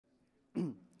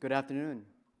Good afternoon.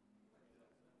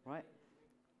 Right.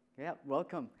 Yeah,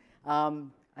 welcome.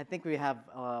 I think we have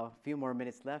a few more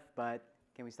minutes left, but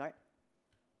can we start?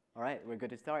 All right, we're good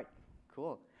to start.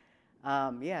 Cool.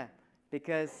 Yeah,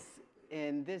 because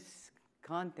in this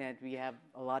content, we have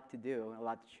a lot to do, a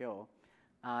lot to show.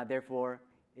 Therefore,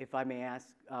 if I may ask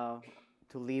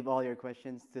to leave all your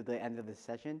questions to the end of the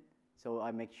session, so I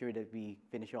make sure that we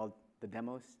finish all the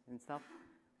demos and stuff.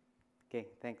 Okay,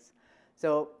 thanks.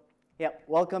 So, yeah,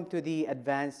 welcome to the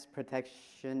Advanced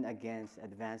Protection Against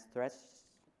Advanced Threats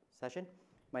session.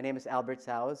 My name is Albert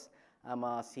Saus. I'm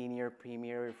a senior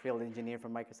premier field engineer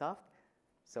from Microsoft.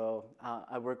 So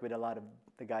I work with a lot of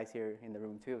the guys here in the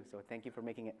room too. So thank you for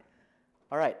making it.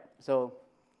 All right, so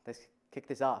let's kick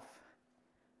this off.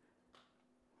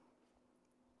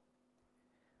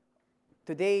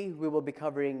 Today we will be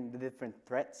covering the different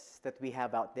threats that we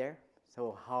have out there.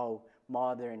 So how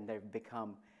modern they've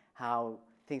become, how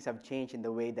things have changed in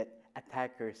the way that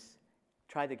attackers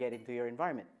try to get into your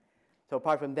environment. So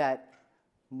apart from that,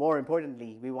 more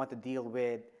importantly, we want to deal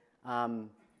with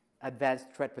advanced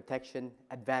threat protection,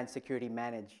 advanced security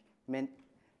management.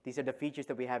 These are the features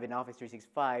that we have in Office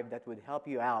 365 that would help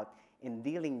you out in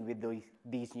dealing with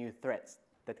these new threats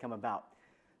that come about.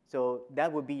 So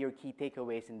that would be your key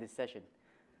takeaways in this session.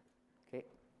 Okay.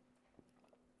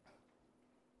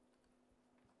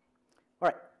 All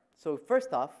right. So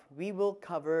first off, we will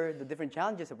cover the different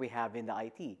challenges that we have in the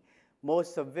IT,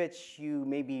 most of which you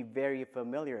may be very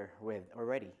familiar with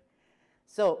already.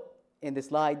 So in this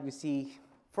slide, we see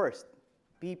first,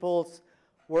 people's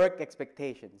work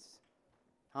expectations.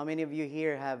 How many of you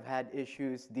here have had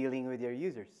issues dealing with your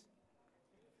users?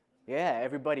 Yeah,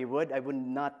 everybody would. I would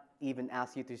not even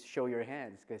ask you to show your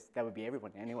hands because that would be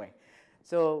everyone anyway.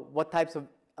 So what types of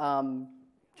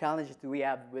challenges do we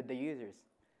have with the users?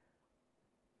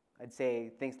 I'd say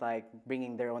things like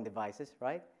bringing their own devices,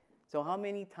 right? So how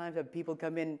many times have people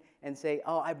come in and say,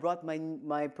 oh, I brought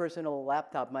my personal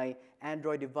laptop, my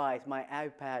Android device, my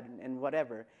iPad, and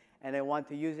whatever, and I want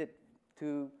to use it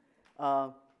to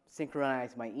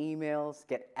synchronize my emails,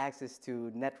 get access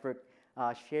to network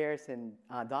shares and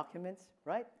documents,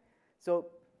 right? So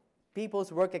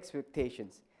people's work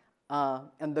expectations.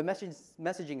 And the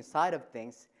messaging side of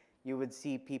things, you would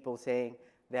see people saying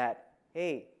that,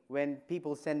 hey, when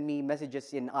people send me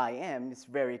messages in IM, it's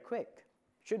very quick.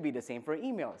 Should be the same for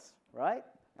emails, right?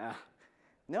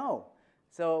 No.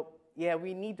 So yeah,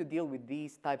 we need to deal with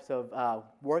these types of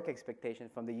work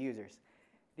expectations from the users.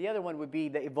 The other one would be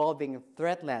the evolving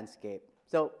threat landscape.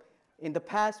 So in the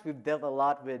past, we've dealt a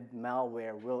lot with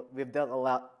malware. We've dealt a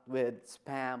lot with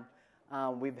spam.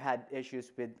 We've had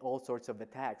issues with all sorts of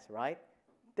attacks, right?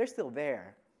 They're still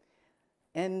there.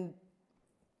 And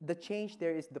the change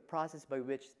there is the process by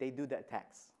which they do the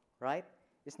attacks, right?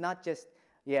 It's not just,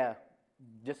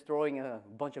 just throwing a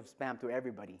bunch of spam to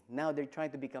everybody. Now they're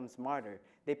trying to become smarter.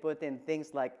 They put in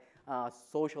things like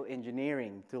social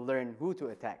engineering to learn who to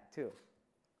attack too.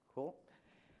 Cool?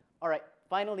 All right,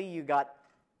 finally you got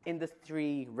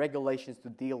industry regulations to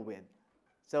deal with.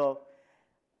 So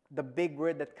the big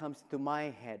word that comes to my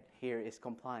head here is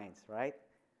compliance, right?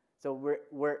 So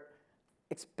we're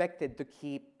expected to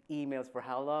keep emails for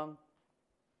how long?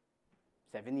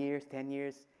 7 years, 10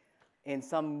 years? In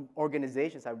some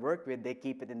organizations I work with, they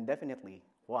keep it indefinitely.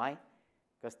 Why?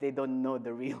 Because they don't know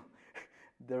the real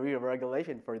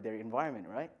regulation for their environment,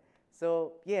 right?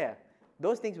 So yeah,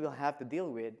 those things we'll have to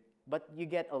deal with, but you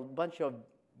get a bunch of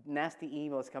nasty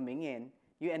emails coming in,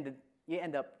 you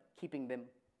end up keeping them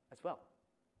as well,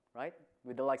 right?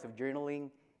 With the likes of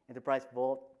journaling, Enterprise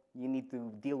Vault, you need to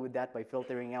deal with that by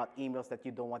filtering out emails that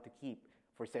you don't want to keep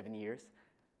for 7 years.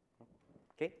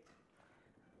 Okay?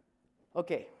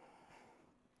 Okay.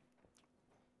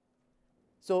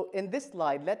 So in this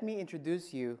slide, let me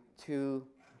introduce you to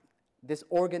this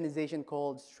organization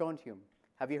called Strontium.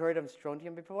 Have you heard of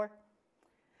Strontium before?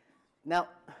 Now,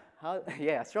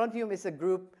 Strontium is a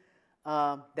group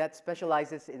that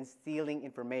specializes in stealing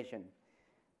information.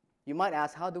 You might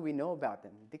ask, how do we know about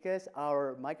them? Because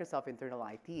our Microsoft internal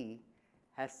IT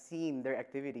has seen their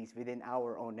activities within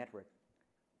our own network.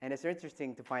 And it's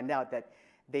interesting to find out that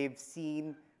they've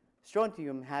seen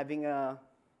Strontium having a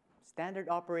standard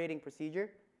operating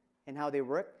procedure and how they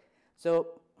work.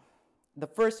 So the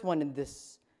first one in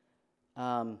this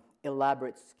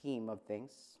elaborate scheme of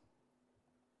things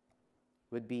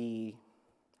would be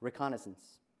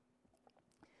reconnaissance.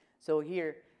 So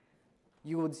here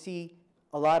you would see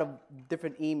a lot of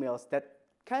different emails that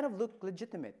kind of look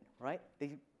legitimate, right?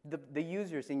 The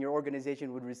users in your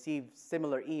organization would receive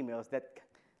similar emails that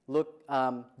look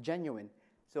genuine.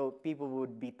 So people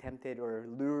would be tempted or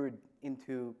lured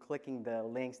into clicking the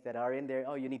links that are in there.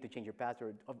 Oh, you need to change your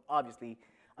password. Obviously,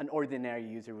 an ordinary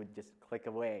user would just click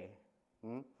away.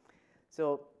 Hmm?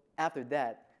 So after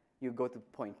that, you go to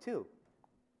point 2,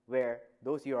 where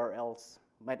those URLs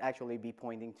might actually be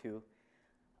pointing to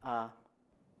a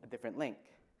different link.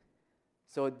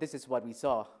 So this is what we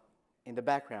saw in the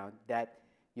background, that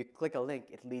you click a link,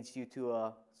 it leads you to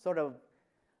a sort of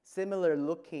similar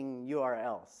looking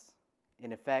URLs,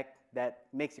 in effect, that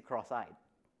makes you cross-eyed,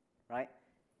 right?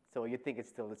 So you think it's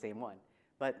still the same one.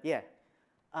 But yeah,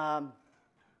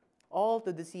 all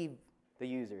to deceive the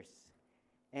users.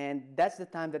 And that's the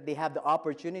time that they have the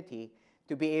opportunity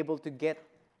to be able to get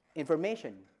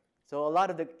information. So a lot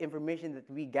of the information that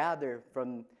we gather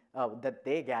from, that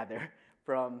they gather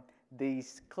from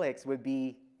these clicks would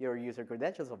be your user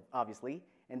credentials, obviously,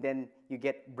 and then you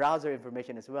get browser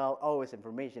information as well, OS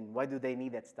information. Why do they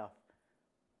need that stuff?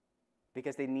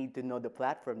 Because they need to know the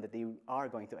platform that they are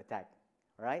going to attack,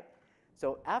 all right?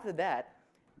 So after that,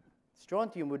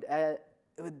 Strontium would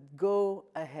go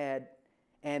ahead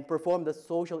and perform the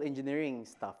social engineering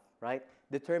stuff, right?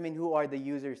 Determine who are the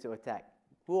users to attack,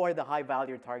 who are the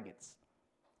high-value targets.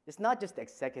 It's not just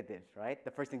executives, right? The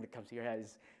first thing that comes to your head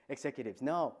is executives.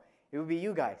 No, it would be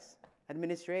you guys,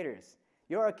 administrators.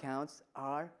 Your accounts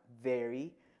are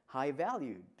very high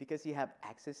valued because you have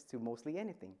access to mostly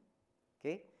anything,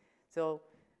 okay? So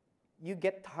you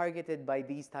get targeted by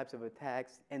these types of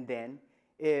attacks, and then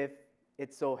if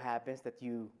it so happens that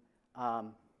you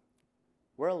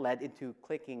were led into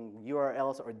clicking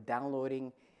URLs or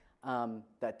downloading the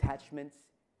attachments,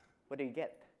 what do you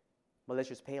get?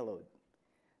 Malicious payload.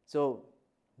 So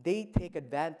they take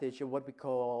advantage of what we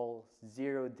call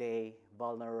zero-day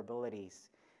vulnerabilities.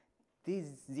 These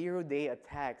zero-day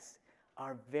attacks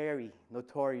are very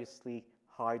notoriously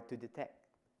hard to detect,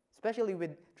 especially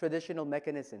with traditional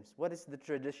mechanisms. What is the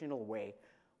traditional way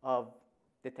of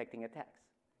detecting attacks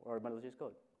or malicious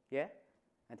code? Yeah?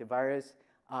 Antivirus,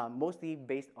 mostly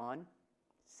based on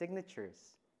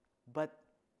signatures. But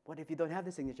what if you don't have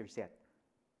the signatures yet?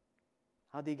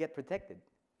 How do you get protected?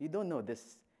 You don't know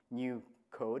this new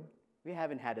code. We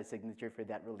haven't had a signature for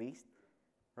that released,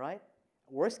 right?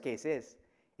 Worst case is,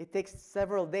 it takes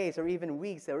several days or even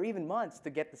weeks or even months to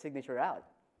get the signature out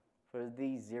for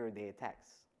these zero-day attacks.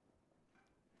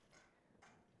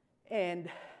 And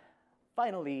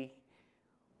finally,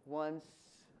 once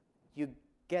you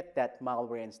get that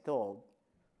malware installed,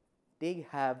 they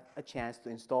have a chance to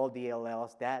install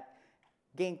DLLs that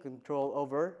gain control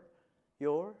over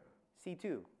your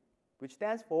C2, which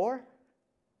stands for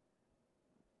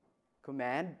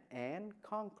Command and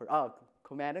Conquer. Oh,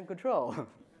 Command and Control.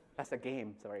 That's a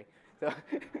game, sorry.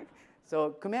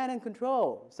 So Command and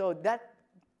Control. So that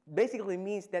basically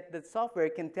means that the software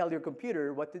can tell your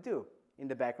computer what to do in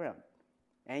the background.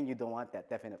 And you don't want that,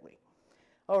 definitely.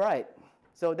 All right,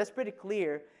 so that's pretty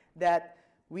clear that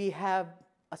we have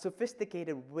a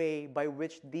sophisticated way by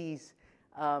which these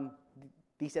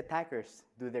attackers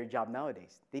do their job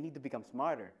nowadays. They need to become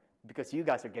smarter because you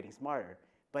guys are getting smarter.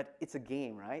 But it's a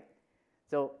game, right?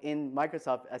 So in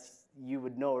Microsoft, as you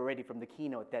would know already from the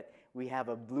keynote, that we have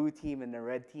a blue team and a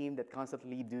red team that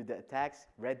constantly do the attacks,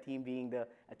 red team being the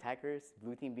attackers,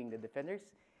 blue team being the defenders.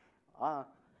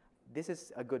 This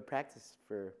is a good practice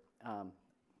for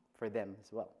them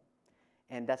as well.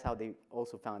 And that's how they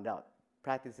also found out,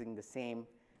 practicing the same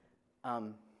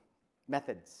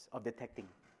methods of detecting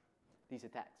these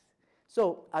attacks.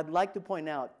 So I'd like to point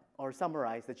out or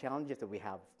summarize the challenges that we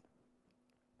have.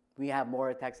 We have more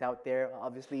attacks out there,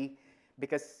 obviously,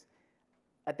 because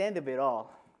at the end of it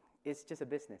all, it's just a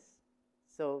business.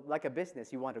 So like a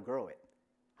business, you want to grow it.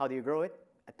 How do you grow it?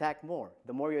 Attack more.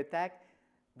 The more you attack,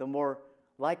 the more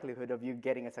likelihood of you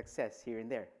getting a success here and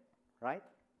there, right?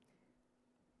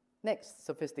 Next,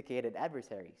 sophisticated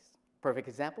adversaries. Perfect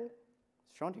example,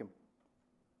 Strontium.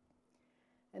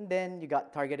 And then you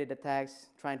got targeted attacks,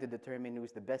 trying to determine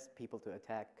who's the best people to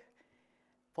attack.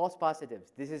 False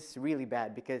positives. This is really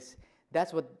bad because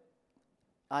that's what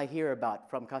I hear about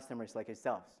from customers like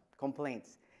yourselves.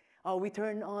 Complaints. Oh, we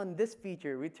turned on this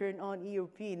feature. We turned on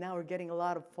EOP. Now we're getting a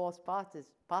lot of false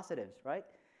positives, right?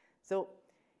 So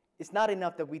it's not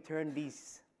enough that we turn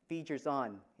these features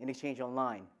on in Exchange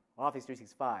Online, Office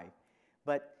 365.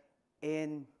 But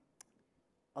in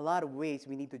a lot of ways,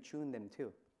 we need to tune them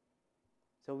too.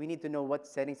 So we need to know what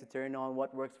settings to turn on,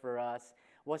 what works for us,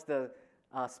 what's the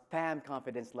spam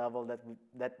confidence level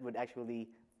that would actually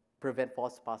prevent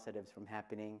false positives from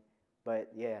happening.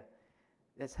 But yeah,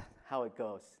 that's how it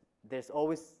goes. There's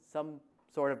always some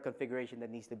sort of configuration that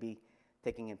needs to be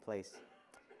taken in place.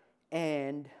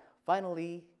 And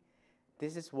finally,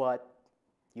 this is what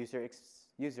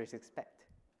users expect.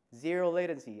 Zero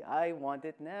latency. I want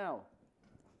it now.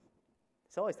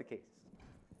 It's always the case.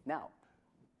 Now.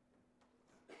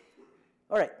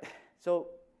 All right. So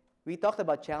we talked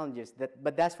about challenges,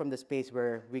 but that's from the space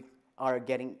where we are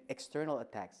getting external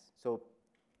attacks. So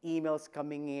emails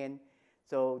coming in.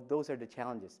 So those are the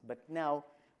challenges. But now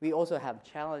we also have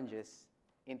challenges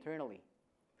internally.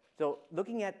 So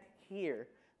looking at here,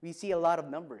 we see a lot of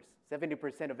numbers.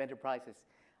 70% of enterprises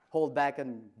hold back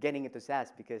on getting into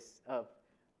SaaS because of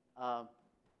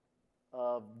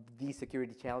these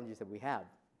security challenges that we have.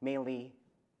 Mainly,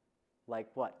 like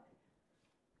what?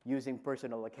 Using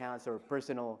personal accounts or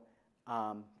personal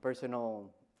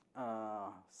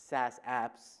SaaS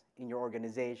apps in your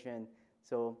organization.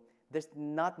 So there's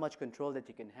not much control that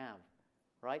you can have,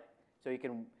 right? So you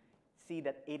can see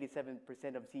that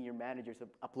 87% of senior managers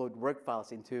upload work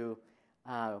files into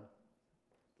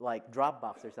like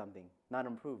Dropbox or something, not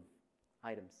approved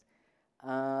items.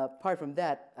 Apart from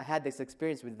that, I had this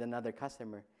experience with another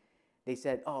customer. They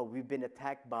said, oh, we've been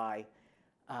attacked by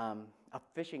a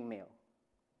phishing mail.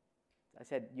 I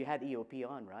said, you had EOP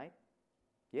on, right?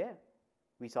 Yeah.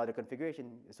 We saw the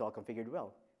configuration. It's all configured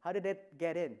well. How did it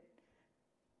get in?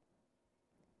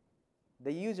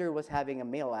 The user was having a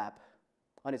mail app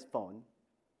on his phone.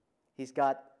 He's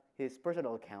got his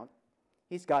personal account.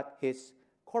 He's got his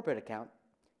corporate account.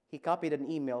 He copied an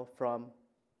email from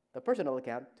the personal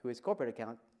account to his corporate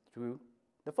account through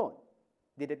the phone.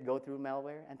 Did it go through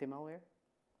malware, anti-malware?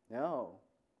 No,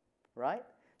 right?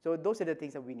 So those are the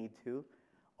things that we need to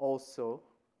also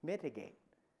mitigate.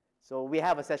 So we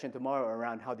have a session tomorrow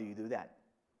around how do you do that,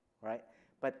 right?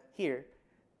 But here,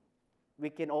 we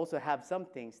can also have some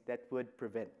things that would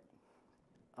prevent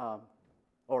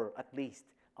or at least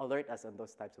alert us on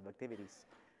those types of activities.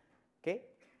 Okay?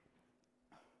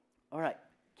 All right.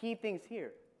 Key things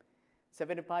here.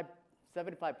 75%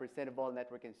 of all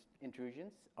network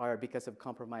intrusions are because of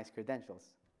compromised credentials.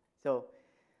 So,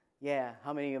 yeah,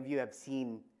 how many of you have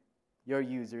seen your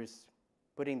users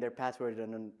putting their password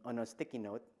on a sticky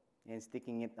note and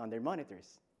sticking it on their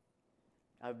monitors?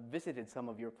 I've visited some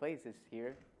of your places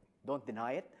here. Don't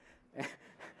deny it.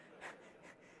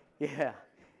 Yeah.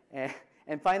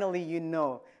 And finally, you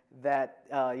know that,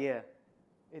 yeah,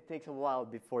 it takes a while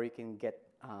before you can get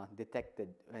detected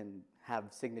and have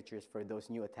signatures for those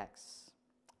new attacks.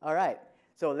 All right,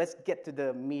 so let's get to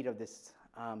the meat of this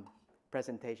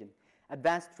presentation.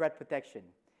 Advanced threat protection.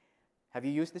 Have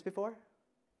you used this before?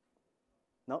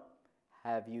 No?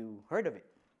 Have you heard of it?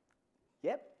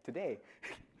 Yep, today.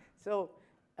 So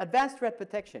advanced threat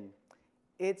protection,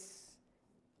 it's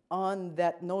on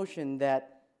that notion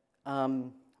that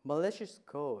malicious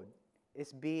code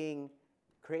is being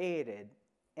created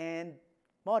and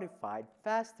modified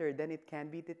faster than it can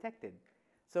be detected.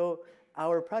 So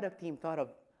our product team thought of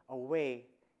a way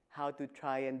how to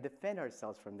try and defend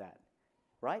ourselves from that,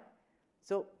 right?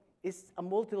 So it's a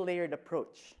multi-layered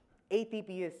approach.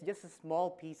 ATP is just a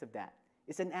small piece of that.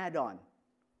 It's an add-on,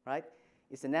 right?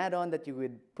 It's an add-on that you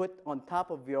would put on top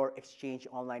of your Exchange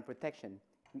Online protection.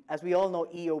 As we all know,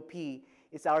 EOP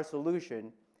is our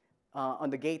solution on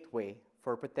the gateway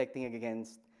for protecting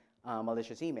against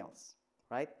malicious emails,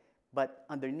 right? But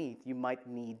underneath, you might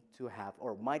need to have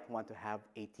or might want to have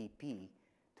ATP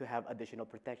to have additional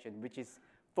protection, which is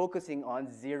focusing on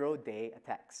zero-day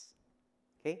attacks,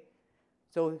 okay?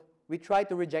 So we try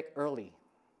to reject early.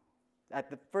 At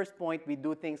the first point, we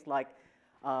do things like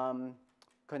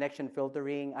connection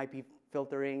filtering, IP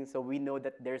filtering, so we know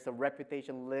that there's a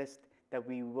reputation list that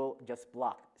we will just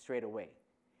block straight away.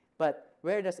 But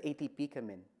where does ATP come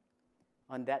in?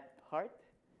 On that part,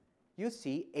 you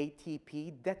see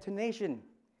ATP detonation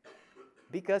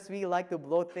because we like to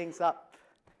blow things up.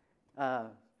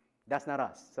 That's not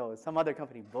us. So some other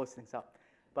company blows things up.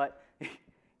 But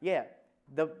yeah,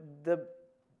 the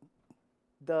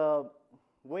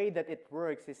way that it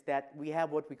works is that we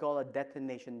have what we call a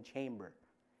detonation chamber.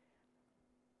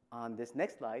 On this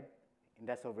next slide, and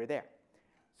that's over there.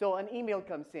 So an email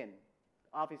comes in,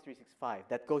 Office 365,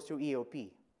 that goes through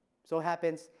EOP. So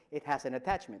happens it has an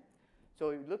attachment.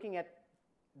 So looking at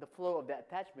the flow of the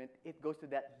attachment, it goes to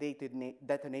that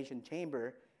detonation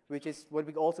chamber, which is what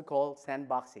we also call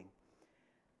sandboxing.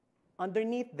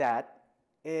 Underneath that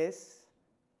is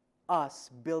us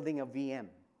building a VM.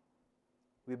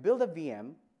 We build a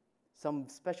VM, some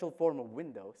special form of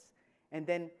Windows, and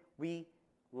then we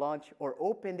launch or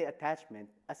open the attachment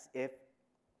as if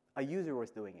a user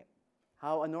was doing it.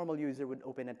 How a normal user would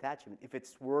open an attachment. If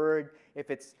it's Word, if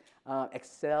it's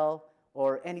Excel,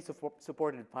 or any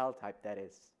supported file type, that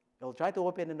is. It'll try to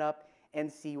open it up and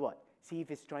see what? See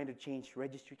if it's trying to change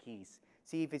registry keys.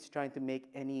 See if it's trying to make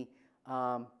any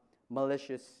um,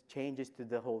 malicious changes to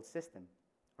the whole system,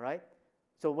 right?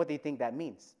 So what do you think that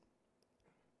means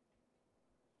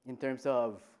in terms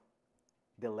of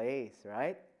delays,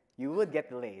 right? You would get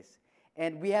delays.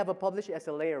 And we have a published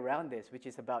SLA around this, which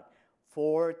is about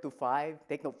 4 to 5,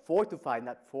 take note, 4 to 5,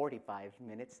 not 45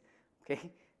 minutes,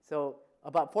 okay? So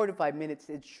about 4 to 5 minutes,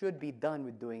 it should be done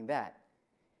with doing that.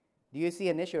 Do you see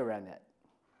an issue around that?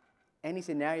 Any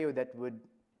scenario that would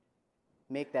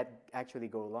make that actually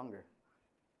go longer?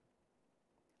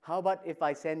 How about if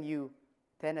I send you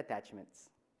 10 attachments?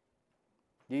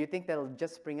 Do you think that'll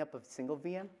just spring up a single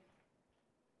VM?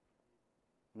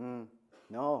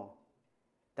 No.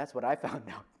 That's what I found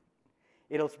out.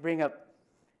 It'll spring up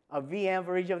a VM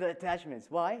for each of the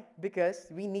attachments. Why? Because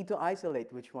we need to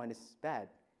isolate which one is bad.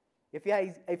 If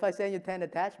I send you 10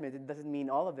 attachments, it doesn't mean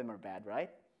all of them are bad, right?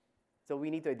 So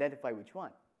we need to identify which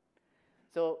one.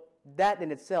 So that in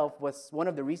itself was one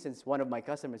of the reasons one of my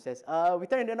customers says, we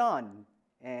turned it on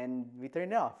and we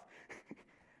turned it off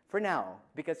for now,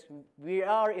 because we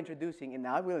are introducing, and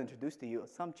I will introduce to you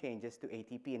some changes to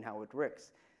ATP and how it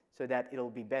works so that it'll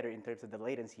be better in terms of the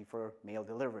latency for mail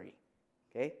delivery,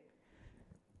 okay?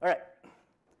 All right,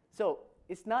 so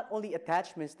it's not only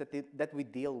attachments that we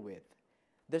deal with.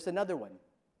 There's another one,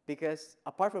 because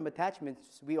apart from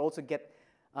attachments, we also get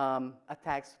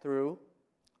attacks through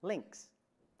links.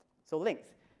 So links.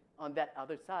 On that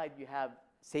other side, you have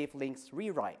safe links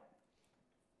rewrite.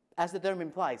 As the term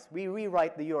implies, we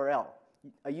rewrite the URL.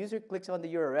 A user clicks on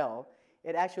the URL,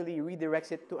 it actually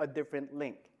redirects it to a different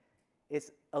link.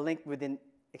 It's a link within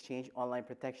Exchange Online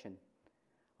Protection.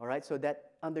 All right, so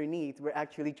that underneath, we're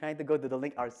actually trying to go to the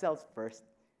link ourselves first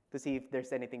to see if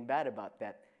there's anything bad about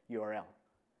that URL.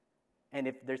 And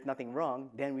if there's nothing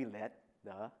wrong, then we let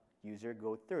the user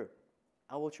go through.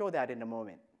 I will show that in a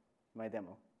moment, my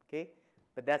demo, okay?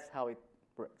 But that's how it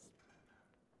works.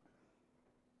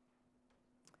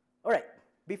 All right,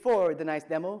 before the nice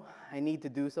demo, I need to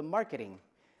do some marketing.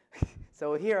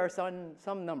 So here are some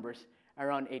numbers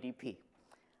around ATP.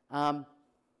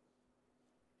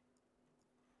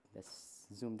 Let's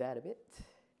zoom that a bit.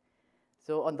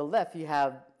 So on the left, you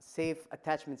have safe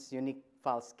attachments unique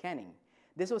file scanning.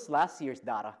 This was last year's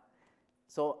data.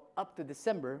 So up to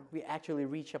December, we actually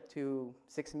reached up to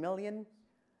 6 million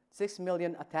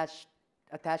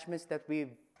attachments that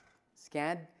we've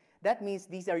scanned. That means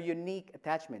these are unique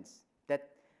attachments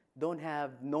that don't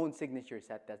have known signatures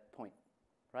at that point,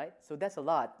 right? So that's a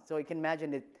lot. So you can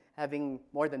imagine it having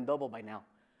more than double by now.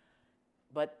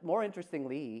 But more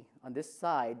interestingly, on this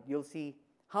side, you'll see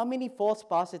how many false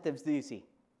positives do you see?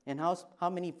 And how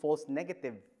many false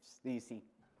negatives do you see?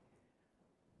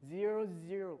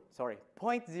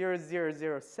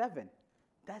 0.0007.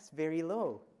 That's very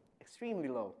low, extremely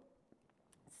low.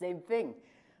 Same thing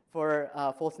for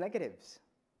false negatives.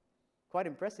 Quite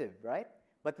impressive, right?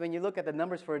 But when you look at the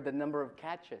numbers for the number of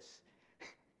catches,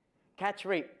 catch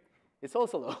rate is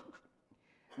also low.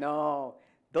 No,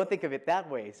 don't think of it that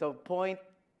way. So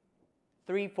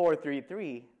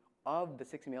 0.3433 of the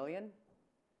 6 million.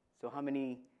 So how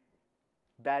many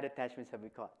bad attachments have we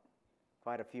caught?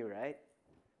 Quite a few, right?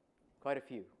 Quite a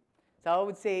few. So I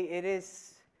would say it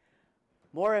is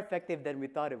more effective than we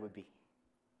thought it would be.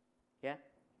 Yeah?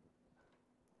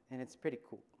 And it's pretty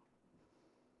cool.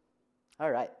 All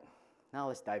right, now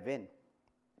let's dive in.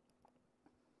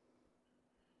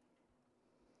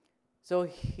 So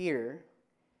here,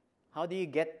 how do you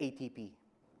get ATP?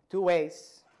 Two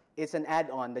ways. It's an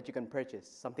add-on that you can purchase,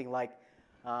 something like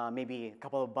maybe a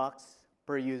couple of bucks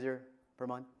per user per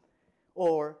month.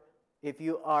 Or if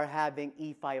you are having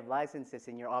E5 licenses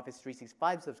in your Office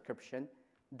 365 subscription,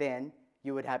 then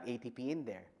you would have ATP in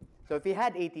there. So if you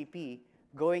had ATP,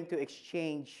 going to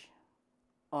Exchange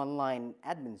Online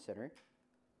Admin Center,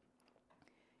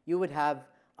 you would have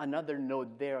another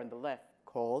node there on the left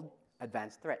called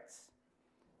Advanced Threats.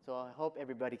 So I hope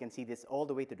everybody can see this all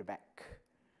the way to the back.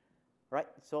 Right?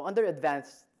 So under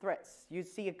Advanced Threats, you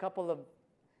see a couple of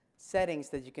settings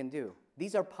that you can do.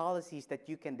 These are policies that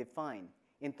you can define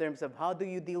in terms of how do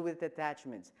you deal with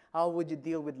attachments, how would you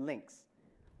deal with links.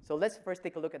 So let's first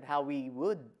take a look at how we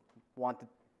would want to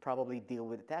probably deal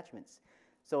with attachments.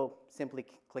 So simply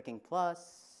clicking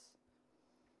plus,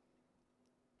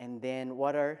 and then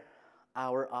what are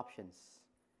our options?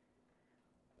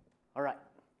 All right,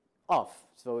 off,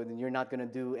 so you're not going to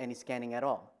do any scanning at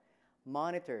all.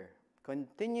 Monitor,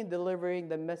 continue delivering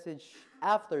the message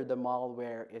after the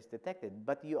malware is detected,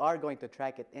 but you are going to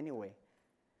track it anyway.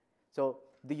 So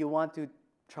do you want to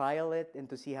trial it and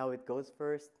to see how it goes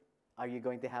first? Are you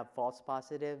going to have false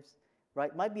positives?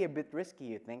 Right? Might be a bit risky,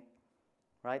 you think,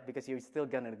 right? Because you're still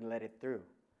going to let it through.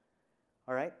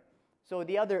 All right? So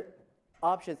the other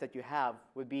options that you have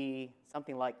would be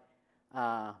something like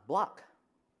block.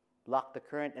 Block the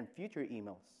current and future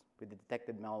emails with the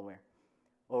detected malware,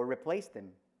 or replace them.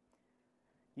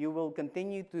 You will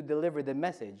continue to deliver the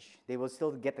message. They will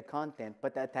still get the content,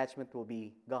 but the attachment will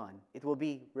be gone. It will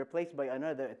be replaced by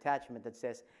another attachment that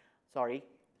says, sorry,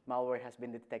 malware has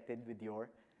been detected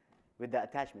with the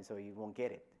attachment, so you won't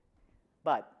get it.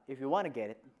 But if you want to get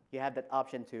it, you have that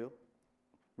option to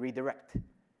redirect.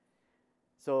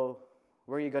 So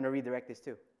where are you going to redirect this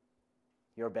to?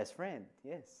 Your best friend,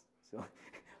 yes. So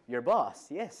your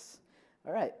boss, yes.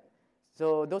 All right.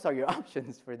 So those are your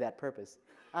options for that purpose.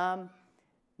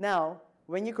 Now,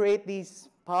 when you create these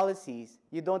policies,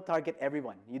 you don't target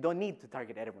everyone. You don't need to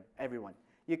target everyone.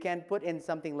 You can put in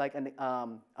something like an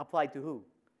apply to who.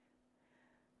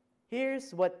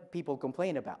 Here's what people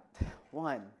complain about.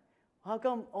 One, how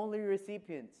come only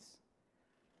recipients?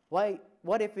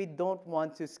 What if we don't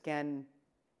want to scan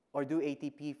or do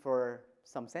ATP for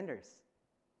some senders?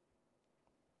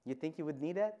 You think you would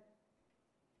need that?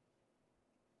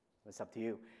 It's up to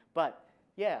you. But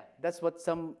yeah, that's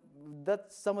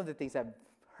some of the things I've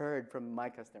heard from my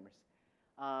customers.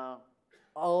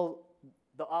 All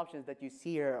the options that you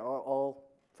see here are all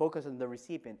focused on the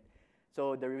recipient.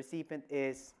 So the recipient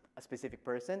is a specific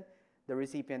person. The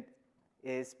recipient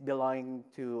is belonging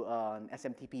to an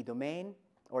SMTP domain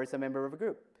or is a member of a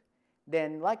group.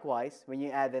 Then likewise, when you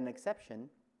add an exception,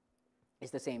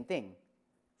 it's the same thing,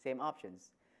 same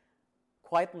options.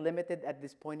 Quite limited at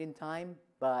this point in time,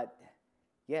 but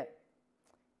yeah,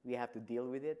 we have to deal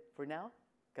with it for now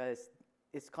because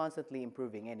it's constantly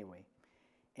improving anyway.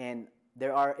 And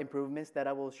there are improvements that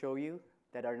I will show you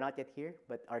that are not yet here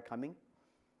but are coming.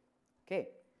 Okay,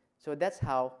 so that's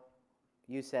how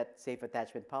you set safe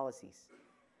attachment policies.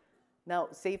 Now,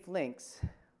 safe links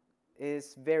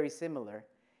is very similar.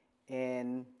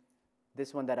 In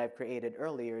this one that I've created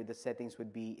earlier, the settings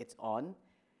would be it's on.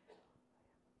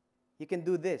 You can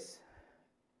do this.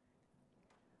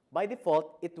 By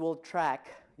default, it will track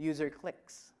user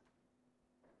clicks.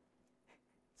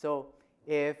 So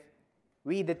if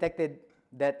we detected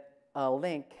that a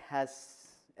link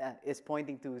is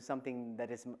pointing to something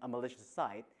that is a malicious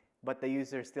site, but the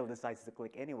user still decides to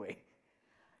click anyway,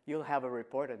 you'll have a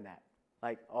report on that.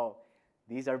 Like, oh,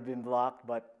 these are been blocked,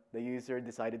 but the user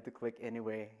decided to click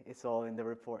anyway. It's all in the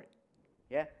report.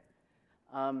 Yeah?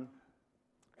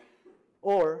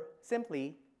 Or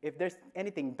simply, if there's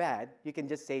anything bad, you can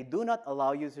just say, do not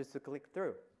allow users to click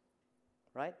through.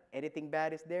 Right? Anything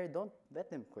bad is there, don't let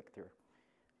them click through.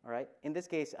 All right? In this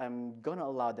case, I'm going to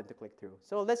allow them to click through.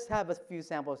 So let's have a few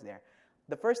samples there.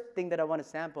 The first thing that I want to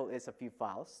sample is a few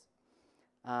files.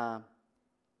 I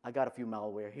got a few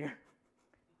malware here.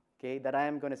 Okay, that I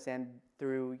am going to send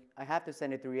through. I have to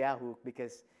send it through Yahoo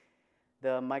because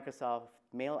the Microsoft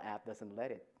Mail app doesn't let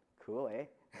it. Cool, eh?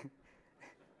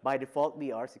 By default,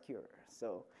 we are secure.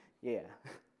 So, yeah.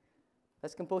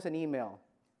 Let's compose an email.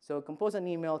 So, compose an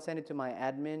email, send it to my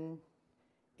admin,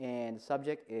 and the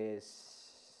subject is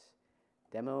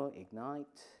Demo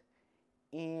Ignite.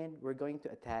 And we're going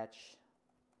to attach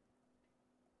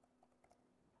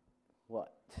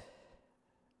what?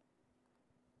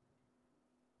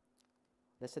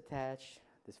 Let's attach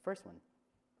this first one.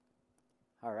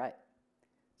 All right.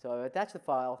 So I attach the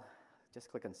file.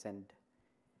 Just click on send.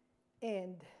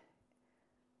 And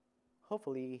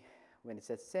hopefully, when it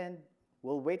says send,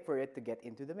 we'll wait for it to get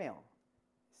into the mail.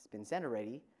 It's been sent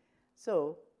already.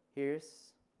 So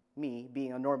here's me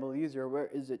being a normal user. Where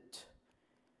is it?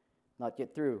 Not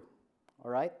yet through.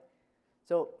 All right.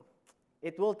 So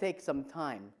it will take some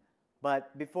time.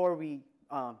 But before we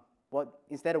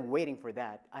instead of waiting for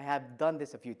that, I have done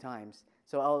this a few times.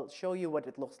 So I'll show you what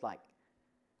it looks like.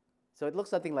 So it looks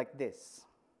something like this.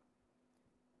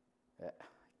 Can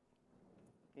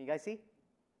you guys see?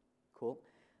 Cool.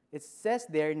 It says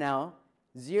there now,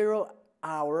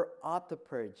 0-hour auto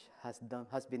purge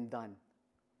has been done.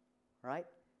 Right?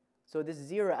 So this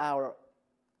 0-hour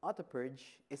auto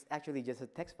purge is actually just a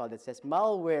text file that says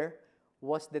malware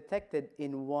was detected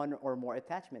in one or more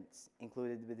attachments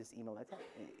included with this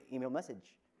email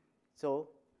message. So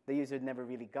the user never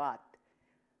really got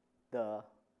the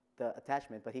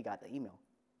attachment, but he got the email.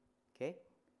 Okay?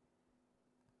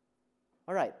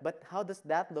 All right, but how does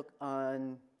that look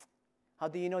on, how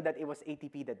do you know that it was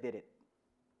ATP that did it?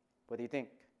 What do you think?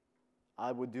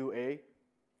 I would do a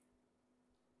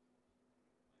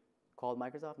call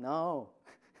Microsoft? No.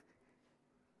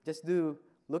 Just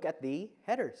look at the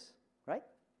headers. Right?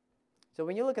 So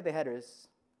when you look at the headers,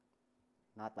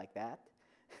 not like that.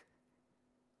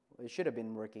 Well, it should have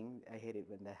been working. I hate it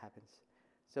when that happens.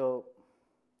 So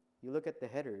you look at the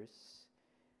headers.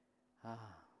 I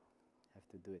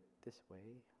have to do it this way.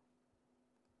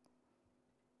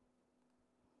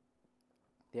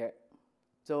 There.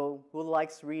 So who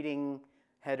likes reading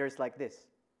headers like this?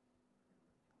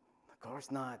 Of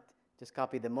course not. Just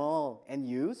copy them all and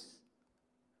use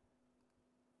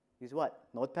what?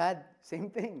 Notepad? Same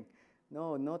thing.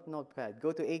 No, not Notepad.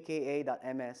 Go to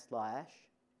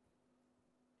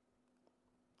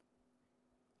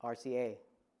aka.ms/RCA,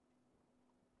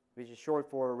 which is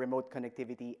short for Remote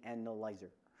Connectivity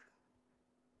Analyzer.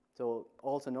 So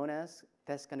also known as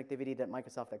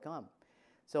testconnectivity.microsoft.com.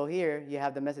 So here you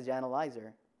have the message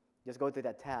analyzer. Just go to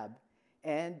that tab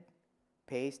and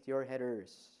paste your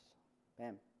headers.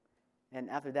 Bam. And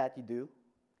after that you do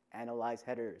analyze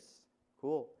headers.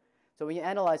 Cool. So when you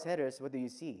analyze headers, what do you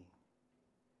see?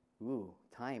 Ooh,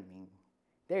 timing.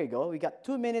 There you go. We got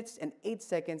 2 minutes and 8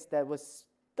 seconds that was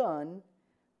done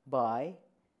by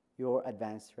your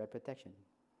advanced threat protection.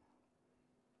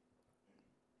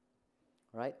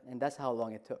 Right? And that's how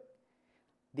long it took.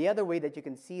 The other way that you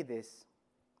can see this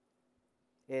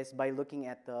is by looking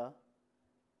at the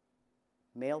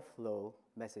mail flow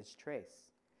message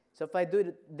trace. So if I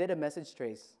did a message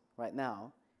trace right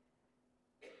now,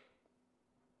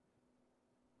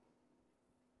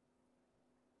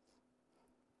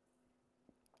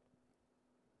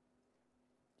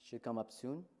 should come up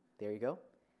soon. There you go.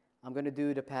 I'm going to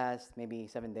do the past maybe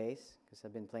 7 days because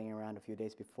I've been playing around a few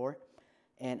days before.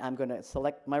 And I'm going to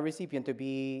select my recipient to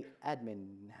be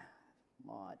admin.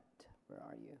 Mod, where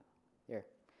are you? There.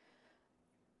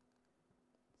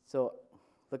 So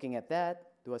looking at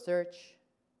that, do a search,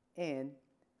 and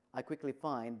I quickly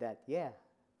find that, yeah,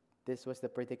 this was the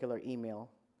particular email.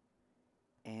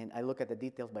 And I look at the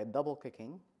details by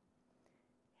double-clicking.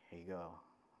 Here you go.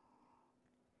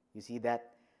 You see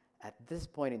that at this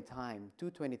point in time,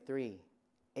 2:23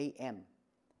 a.m.,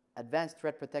 advanced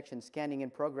threat protection scanning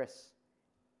in progress.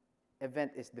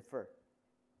 Event is deferred.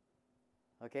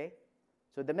 Okay?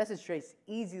 So the message trace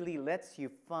easily lets you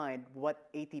find what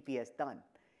ATP has done.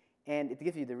 And it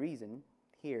gives you the reason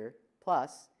here.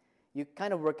 Plus, you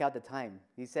kind of work out the time.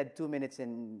 You said 2 minutes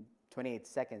and 28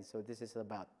 seconds, so this is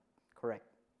about correct.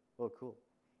 Oh, cool.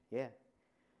 Yeah.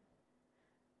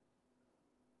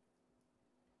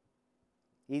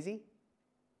 Easy?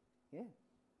 Yeah.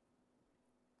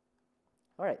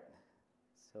 All right.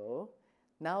 So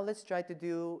now let's try to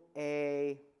do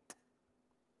a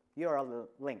URL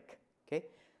link. Okay?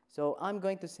 So I'm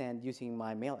going to send using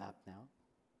my mail app now.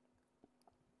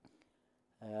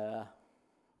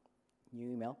 New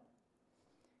email.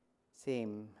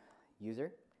 Same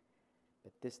user,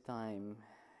 but this time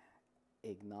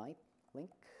Ignite link.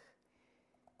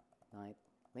 Ignite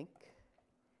link.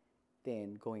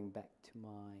 Then going back to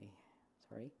my,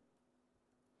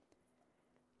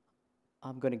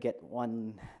 I'm going to get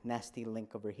one nasty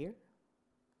link over here.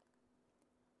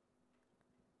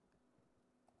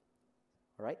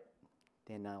 All right.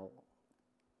 Then I'll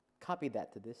copy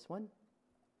that to this one.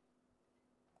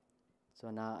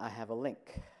 So now I have a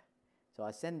link. So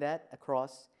I send that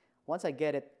across. Once I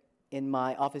get it in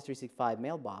my Office 365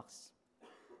 mailbox,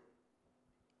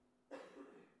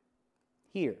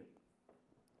 here,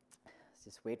 let's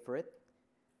just wait for it.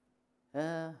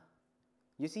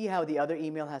 You see how the other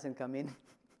email hasn't come in?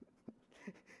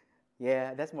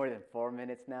 Yeah, that's more than 4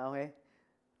 minutes now, eh?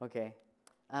 Okay.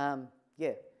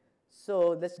 Yeah.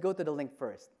 So let's go to the link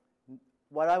first.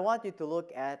 What I want you to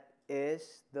look at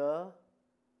is the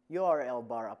URL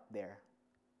bar up there.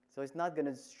 So it's not going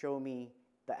to show me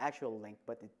the actual link,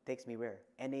 but it takes me where?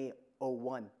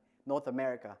 NA01, North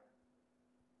America.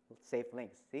 Safe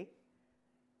links, see?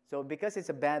 So because it's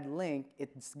a bad link,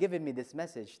 it's given me this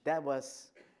message. That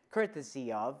was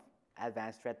courtesy of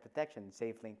Advanced Threat Protection,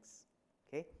 safe links.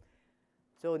 Okay?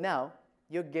 So now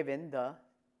you're given the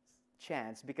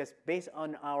chance, because based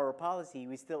on our policy,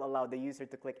 we still allow the user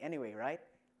to click anyway, right?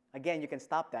 Again, you can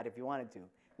stop that if you wanted to.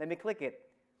 Let me click it.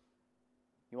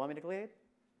 You want me to click it?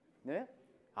 Yeah?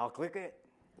 I'll click it.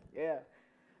 Yeah.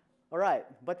 All right.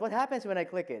 But what happens when I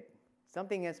click it?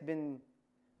 Something has been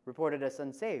reported as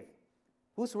unsafe.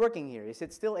 Who's working here? Is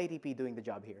it still ATP doing the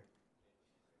job here?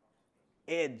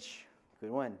 Edge.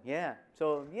 Good one. Yeah.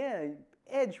 So, yeah,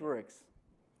 Edge works.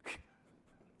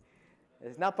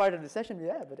 It's not part of the session,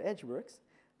 yeah, but Edge works.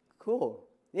 Cool.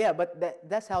 Yeah, but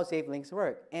that's how safe links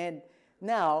work. And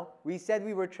now we said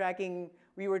we were tracking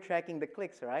the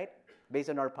clicks, right? Based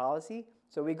on our policy.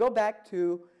 So we go back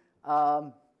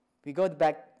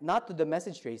not to the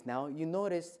message trace now. You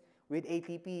notice with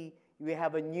ATP, we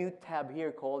have a new tab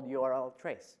here called URL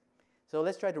trace. So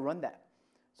let's try to run that.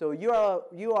 So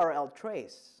URL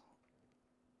trace.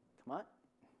 Come on.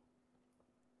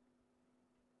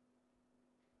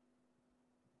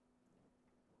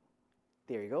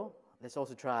 There you go. Let's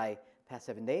also try past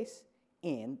 7 days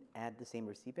and add the same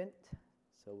recipient.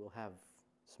 So we'll have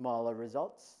smaller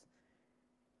results.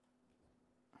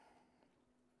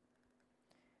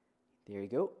 There you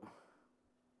go.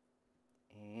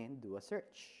 And do a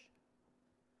search.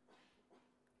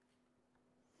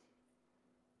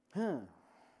 What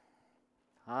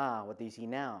do you see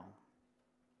now?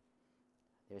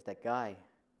 There's that guy. I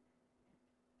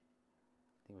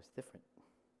think it was different.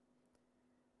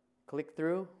 Click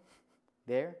through.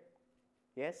 There.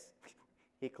 Yes?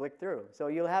 He clicked through. So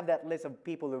you'll have that list of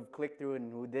people who've clicked through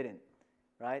and who didn't.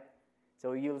 Right?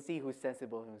 So you'll see who's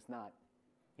sensible and who's not.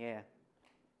 Yeah.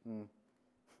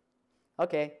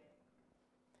 Okay.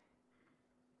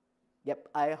 Yep.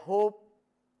 I hope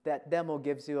that demo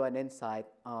gives you an insight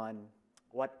on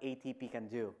what ATP can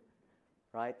do,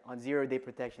 right, on zero-day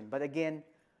protection. But again,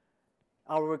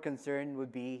 our concern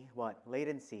would be what?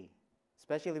 Latency,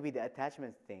 especially with the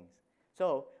attachment things.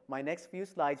 So my next few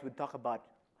slides would talk about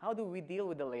how do we deal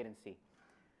with the latency.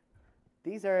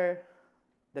 These are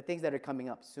the things that are coming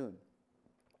up soon.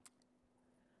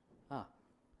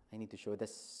 I need to show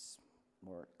this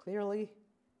more clearly.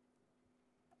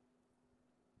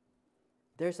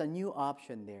 There's a new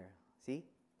option there. See?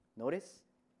 Notice?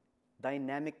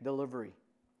 Dynamic delivery.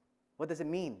 What does it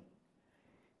mean?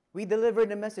 We deliver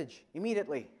the message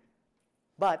immediately,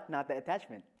 but not the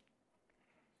attachment.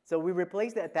 So we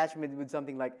replace the attachment with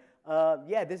something like,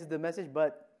 yeah, this is the message,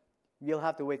 but you'll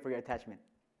have to wait for your attachment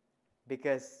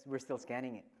because we're still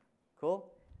scanning it. Cool?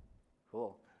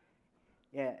 Cool.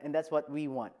 Yeah, and that's what we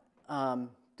want,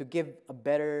 to give a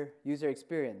better user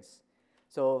experience.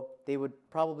 So they would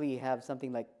probably have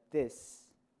something like this,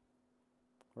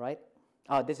 right?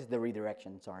 Oh, this is the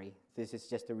redirection, sorry. This is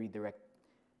just to redirect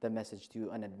the message to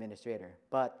an administrator.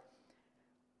 But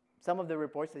some of the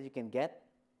reports that you can get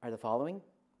are the following.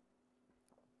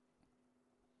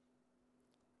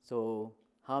 So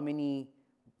how many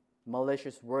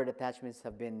malicious Word attachments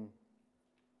have been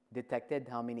detected,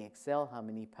 how many Excel, how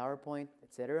many PowerPoint,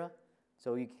 etc.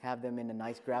 So you have them in a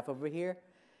nice graph over here.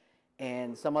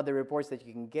 And some other reports that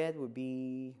you can get would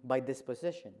be by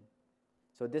disposition.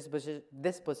 So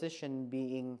disposition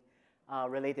being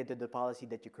related to the policy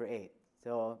that you create.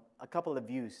 So a couple of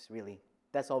views, really.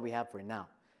 That's all we have for now.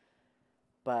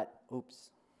 But,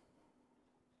 oops.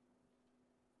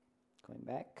 Going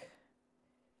back.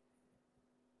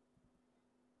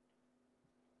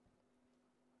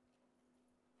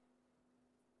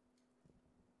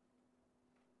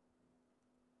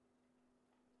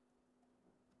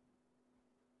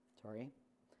 Sorry.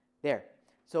 There.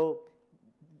 So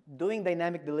doing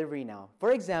dynamic delivery now.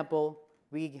 For example,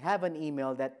 we have an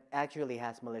email that actually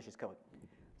has malicious code.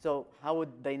 So how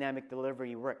would dynamic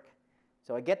delivery work?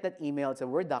 So I get that email. It's a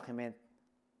Word document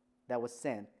that was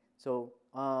sent. So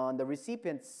on the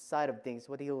recipient side of things,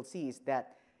 what he'll see is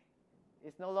that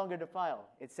it's no longer the file.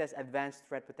 It says advanced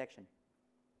threat protection.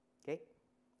 Okay?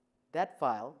 That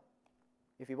file,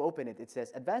 if you open it, it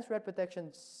says advanced threat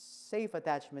protection, safe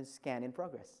attachments scan in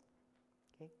progress.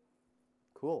 Okay?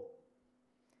 Cool.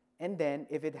 And then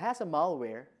if it has a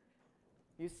malware,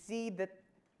 you see that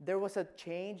there was a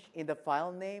change in the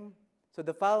file name. So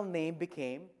the file name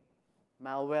became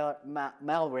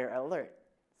malware alert.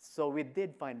 So we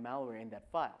did find malware in that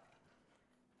file.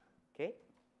 Okay?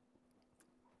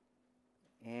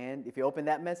 And if you open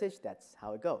that message, that's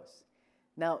how it goes.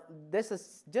 Now, this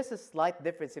is just a slight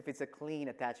difference if it's a clean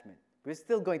attachment. We're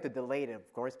still going to delay it,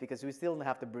 of course, because we still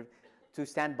have to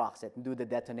sandbox it and do the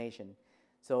detonation.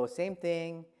 So same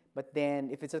thing, but then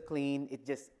if it's a clean, it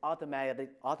just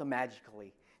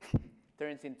automatically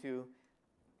turns into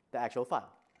the actual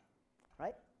file,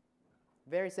 right?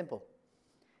 Very simple.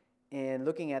 And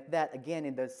looking at that, again,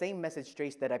 in the same message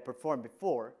trace that I performed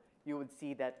before, you would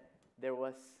see that there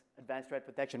was advanced threat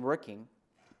protection working,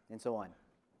 and so on.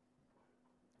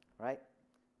 Right?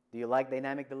 Do you like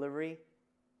dynamic delivery?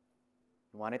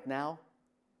 You want it now?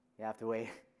 You have to wait.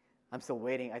 I'm still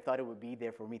waiting. I thought it would be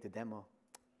there for me to demo.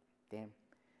 Damn.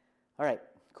 All right,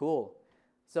 cool.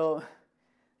 So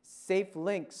safe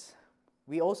links.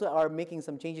 We also are making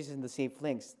some changes in the safe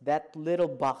links. That little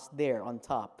box there on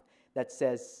top that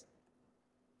says,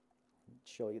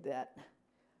 show you that.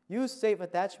 Use safe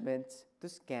attachments to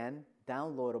scan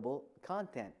downloadable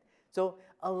content. So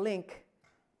a link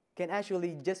can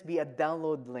actually just be a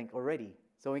download link already.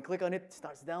 So when you click on it, it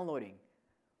starts downloading,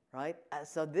 right?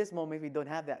 So at this moment, we don't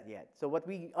have that yet. So what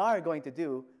we are going to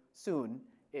do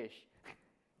soon-ish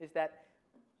is that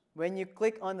when you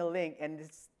click on the link and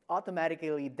it's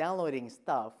automatically downloading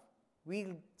stuff, we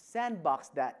sandbox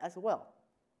that as well,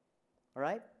 all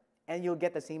right? And you'll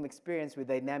get the same experience with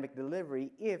dynamic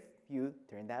delivery if you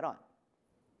turn that on.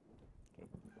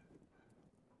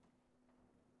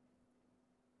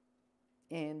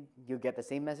 and you get the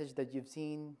same message that you've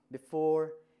seen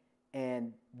before,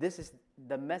 and this is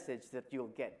the message that you'll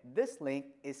get. This link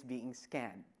is being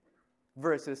scanned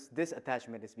versus this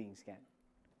attachment is being scanned.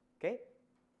 Okay?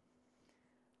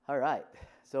 All right.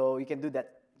 So you can do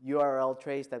that URL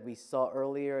trace that we saw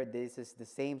earlier. This is the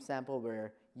same sample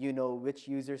where you know which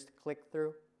users to click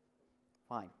through.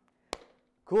 Fine.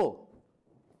 Cool.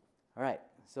 All right.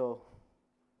 So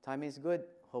time is good.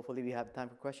 Hopefully we have time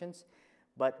for questions.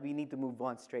 But we need to move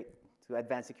on straight to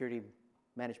advanced security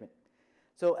management.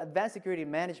 So advanced security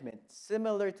management,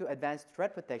 similar to advanced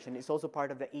threat protection, is also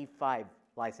part of the E5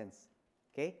 license.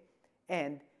 Okay?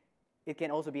 And it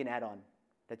can also be an add-on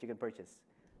that you can purchase.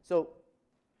 So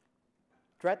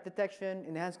threat detection,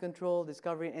 enhanced control,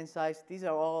 discovery, and insights, these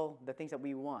are all the things that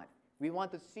we want. We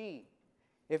want to see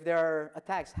if there are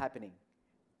attacks happening.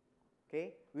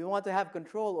 Okay? We want to have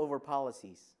control over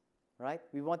policies, right?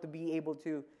 We want to be able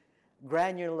to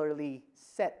granularly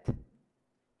set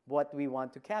what we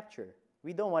want to capture.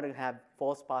 We don't want to have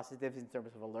false positives in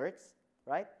terms of alerts,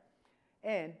 right?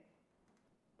 And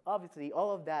obviously,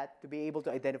 all of that to be able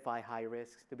to identify high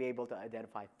risks, to be able to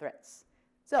identify threats.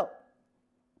 So,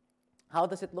 how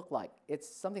does it look like? It's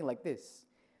something like this.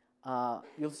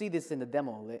 You'll see this in the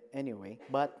demo anyway,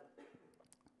 but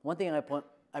one thing I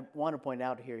want to point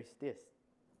out here is this.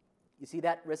 You see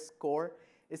that risk score?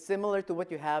 It's similar to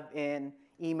what you have in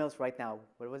emails right now.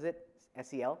 What was it?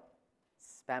 SEL,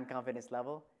 spam confidence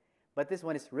level. But this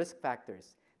one is risk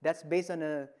factors. That's based on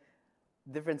a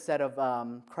different set of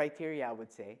criteria, I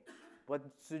would say.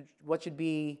 What should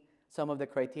be some of the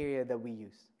criteria that we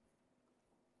use?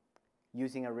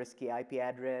 Using a risky IP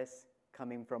address,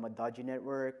 coming from a dodgy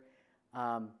network,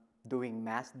 doing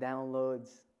mass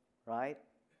downloads, right?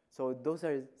 So those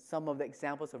are some of the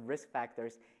examples of risk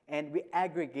factors, and we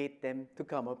aggregate them to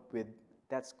come up with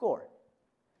that score.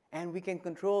 And we can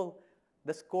control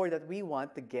the score that we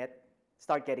want to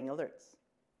start getting alerts.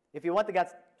 If you want to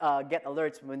get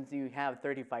alerts when you have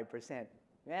 35%,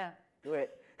 yeah, do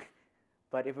it.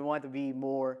 But if we want to be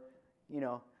more,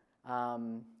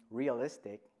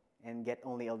 realistic and get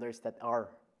only alerts that are,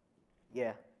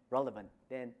 relevant,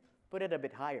 then put it a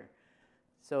bit higher.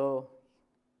 So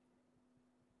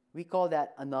we call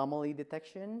that anomaly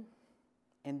detection.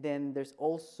 And then there's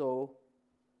also,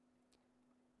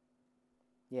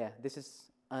 this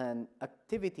is an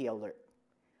activity alert.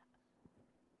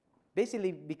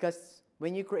 Basically, because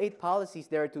when you create policies,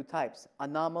 there are two types: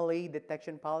 anomaly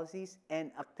detection policies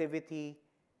and activity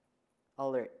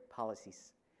alert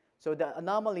policies. So the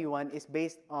anomaly one is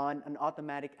based on an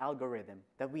automatic algorithm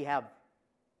that we have.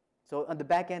 So on the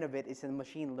back end of it is in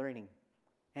machine learning.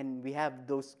 And we have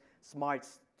those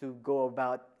smarts to go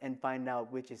about and find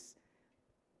out which is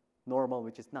normal,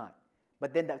 which is not.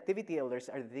 But then the activity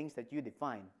alerts are the things that you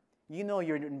define. You know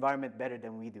your environment better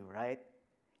than we do, right?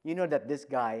 You know that this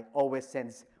guy always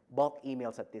sends bulk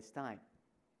emails at this time,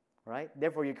 right?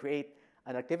 Therefore, you create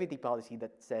an activity policy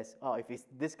that says, if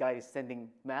this guy is sending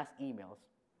mass emails,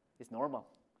 it's normal.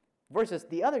 Versus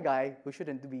the other guy who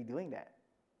shouldn't be doing that,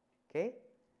 okay?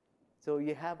 So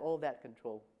you have all that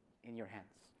control in your hands.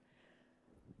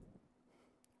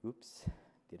 Oops,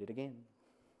 did it again.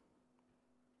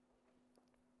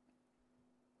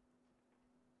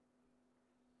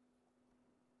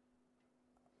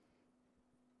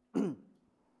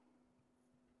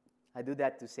 I do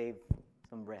that to save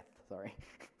some breath, sorry.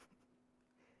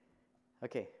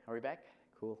 Okay, are we back?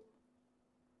 Cool.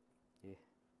 Yeah,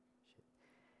 shit.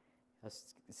 I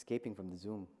was escaping from the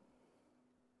Zoom.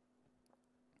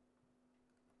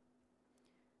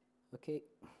 Okay.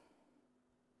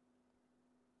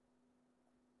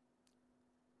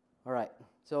 All right,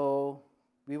 so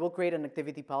we will create an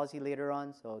activity policy later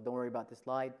on, so don't worry about the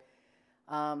slide.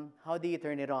 How do you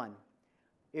turn it on?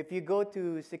 If you go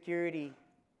to security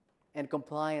and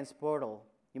compliance portal,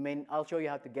 I'll show you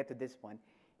how to get to this one.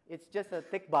 It's just a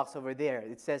tick box over there.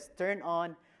 It says turn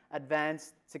on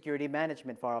advanced security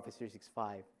management for Office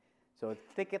 365. So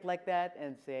click it like that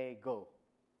and say go.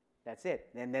 That's it.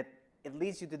 And it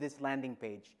leads you to this landing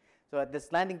page. So at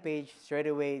this landing page, straight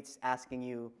away it's asking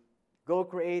you, go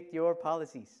create your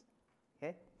policies.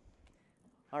 Okay?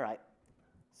 All right.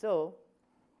 So,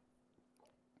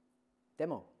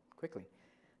 demo, quickly.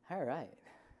 All right.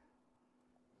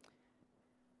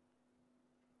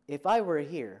 If I were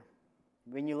here,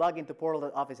 when you log into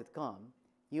portal.office.com,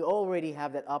 you already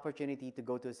have that opportunity to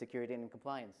go to security and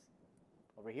compliance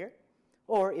over here.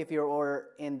 Or if you're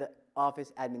in the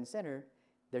Office Admin Center,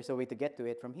 there's a way to get to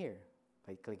it from here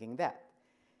by clicking that.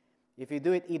 If you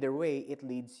do it either way, it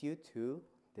leads you to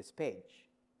this page.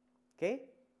 Okay?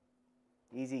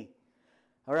 Easy.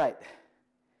 All right.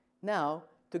 Now,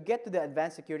 to get to the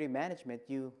advanced security management,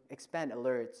 you expand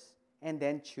alerts and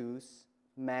then choose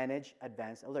Manage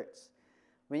Advanced Alerts.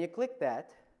 When you click that,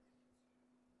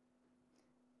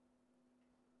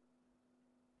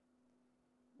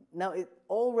 now it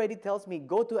already tells me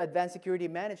go to Advanced Security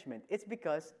Management. It's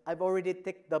because I've already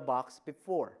ticked the box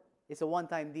before. It's a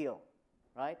one-time deal,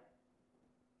 right?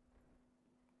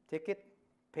 Tick it,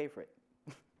 pay for it.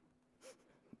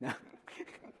 No.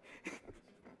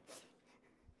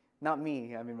 Not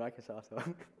me, I'm in Microsoft, so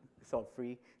it's all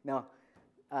free. No,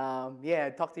 yeah,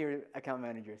 talk to your account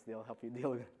managers, they'll help you deal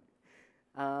with it.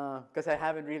 Because I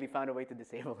haven't really found a way to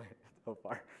disable it so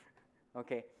far.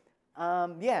 Okay,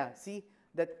 yeah, see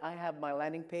that I have my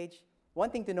landing page.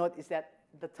 One thing to note is that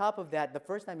the top of that, the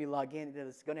first time you log in,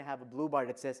 it's going to have a blue bar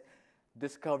that says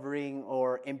discovering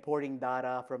or importing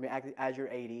data from your Azure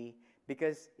AD,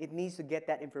 because it needs to get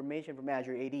that information from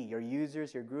Azure AD, your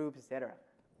users, your groups, etc.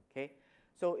 Okay?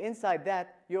 So inside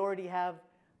that, you already have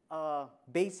a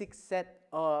basic set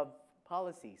of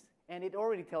policies. And it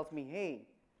already tells me, hey,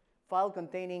 file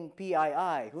containing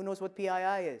PII. Who knows what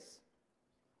PII is?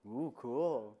 Ooh,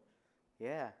 cool.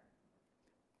 Yeah.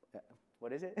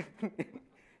 What is it?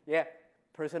 Yeah,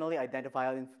 personally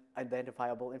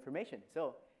identifiable information.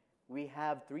 So we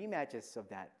have 3 matches of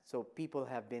that. So people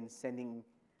have been sending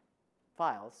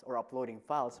files or uploading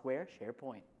files where?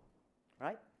 SharePoint,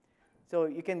 right? So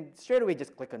you can straight away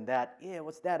just click on that. Yeah,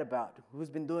 what's that about? Who's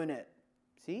been doing it?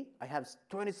 See, I have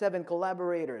 27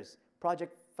 collaborators.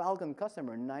 Project Falcon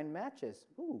customer, 9 matches.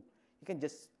 Ooh, you can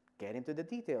just get into the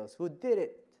details. Who did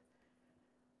it?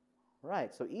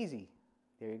 Right, so easy.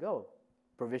 There you go.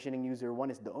 Provisioning user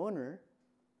 1 is the owner.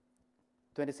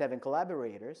 27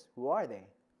 collaborators. Who are they?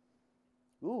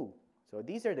 Ooh, so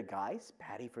these are the guys.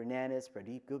 Patty Fernandez,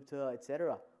 Pradeep Gupta,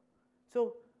 etc.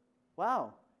 So,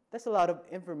 wow. That's a lot of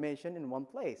information in one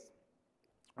place,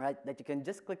 right? That you can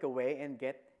just click away and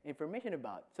get information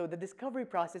about. So the discovery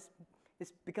process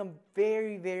has become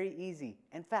very, very easy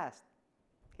and fast,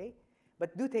 okay?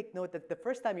 But do take note that the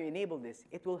first time you enable this,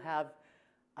 it will have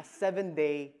a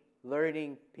 7-day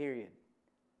learning period.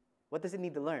 What does it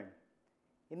need to learn?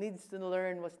 It needs to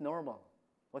learn what's normal,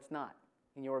 what's not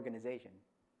in your organization,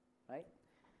 right?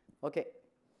 Okay,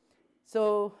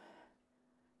 so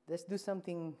let's do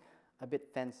something a bit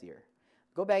fancier.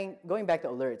 Going back to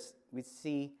alerts, we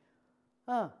see,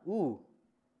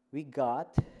 we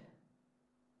got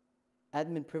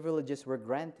admin privileges were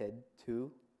granted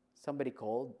to somebody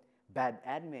called bad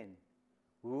admin.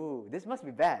 Ooh, this must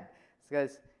be bad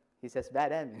because he says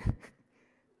bad admin.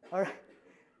 All right,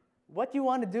 what you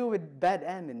want to do with bad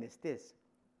admin is this.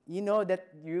 You know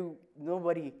that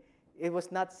it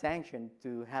was not sanctioned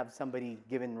to have somebody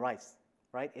given rights.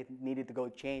 Right? It needed to go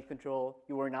change control.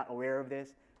 You were not aware of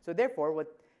this. So therefore,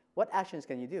 what actions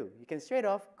can you do? You can straight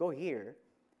off go here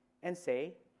and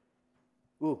say,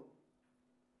 ooh,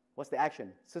 what's the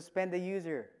action? Suspend the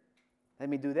user. Let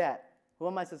me do that. Who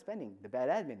am I suspending? The bad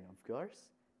admin, of course.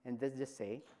 And let's just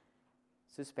say,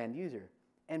 suspend user.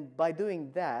 And by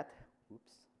doing that,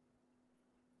 oops,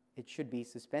 it should be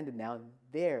suspended now.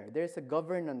 There's a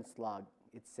governance log,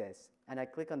 it says. And I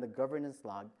click on the governance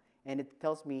log, and it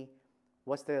tells me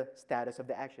what's the status of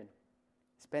the action?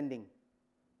 It's pending,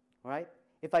 right?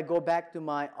 If I go back to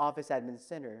my Office Admin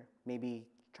Center, maybe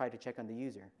try to check on the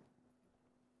user.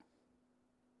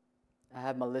 I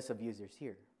have my list of users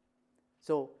here.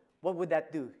 So what would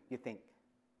that do, you think?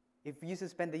 If you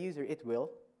suspend the user, it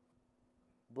will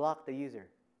block the user.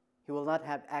 He will not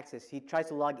have access. He tries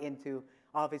to log into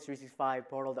Office 365,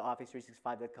 portal to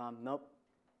office365.com. Nope.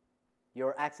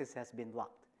 Your access has been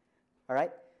blocked, all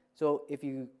right? So if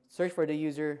you search for the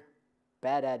user,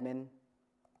 bad admin,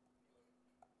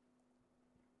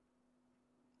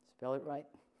 spell it right.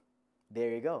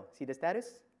 There you go. See the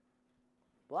status?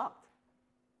 Blocked.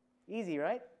 Easy,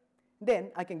 right?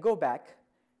 Then I can go back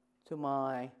to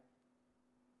my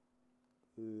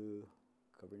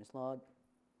governance log,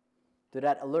 to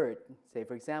that alert, say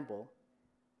for example,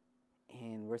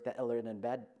 and where's that alert on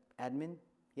bad admin?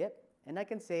 Yep. And I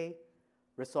can say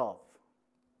resolve,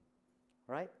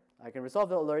 right? I can resolve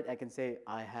the alert. I can say,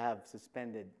 I have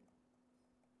suspended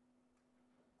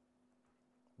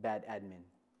bad admin.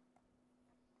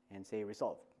 And say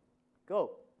resolve.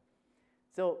 Go.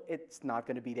 So it's not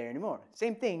going to be there anymore.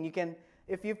 Same thing, you can,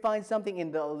 if you find something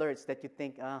in the alerts that you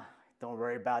think, don't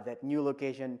worry about that new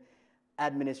location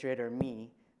administrator,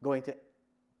 me, going to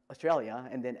Australia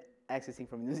and then accessing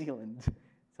from New Zealand.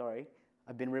 Sorry,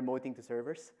 I've been remoting to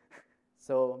servers.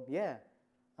 So yeah.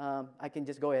 I can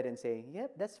just go ahead and say,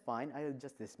 yep, that's fine. I'll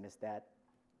just dismiss that.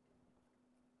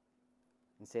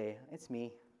 And say, it's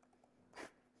me.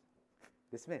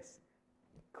 Dismiss.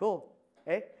 Cool.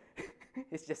 Eh?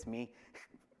 It's just me.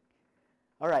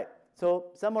 All right, so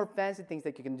some more fancy things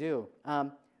that you can do.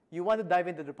 You want to dive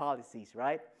into the policies,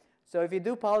 right? So if you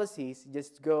do policies,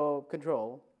 just go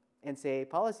control and say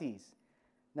policies.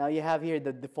 Now you have here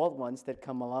the default ones that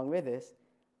come along with this.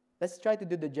 Let's try to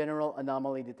do the general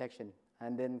anomaly detection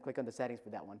and then click on the settings for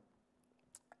that one.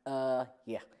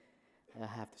 Yeah, I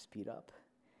have to speed up.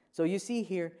 So you see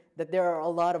here that there are a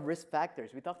lot of risk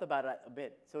factors. We talked about it a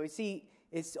bit. So you see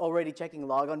it's already checking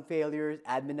logon failures,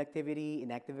 admin activity,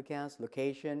 inactive accounts,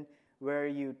 location, where are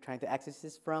you trying to access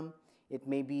this from. It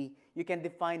may be, you can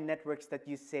define networks that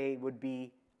you say would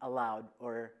be allowed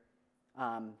or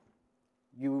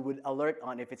you would alert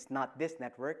on if it's not this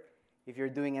network. If you're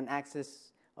doing an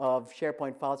access of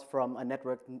SharePoint files from a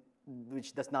network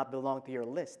which does not belong to your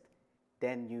list,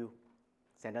 then you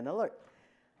send an alert.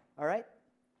 All right?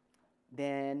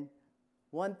 Then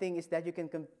one thing is that you can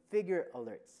configure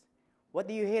alerts. What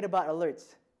do you hate about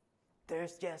alerts?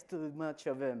 There's just too much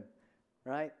of them,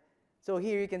 right? So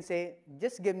here you can say,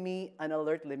 just give me an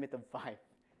alert limit of 5,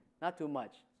 not too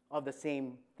much, of the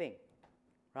same thing,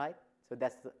 right? So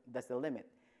that's the limit.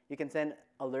 You can send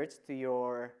alerts to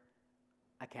your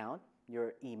account,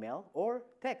 your email, or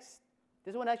text.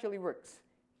 This one actually works.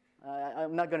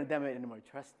 I'm not going to demo it anymore,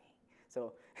 trust me.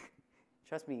 So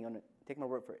trust me, take my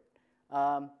word for it.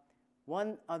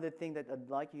 One other thing that I'd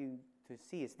like you to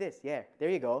see is this. Yeah, there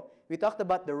you go. We talked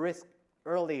about the risk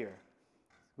earlier.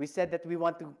 We said that we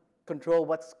want to control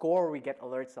what score we get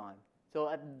alerts on. So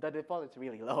at the default, it's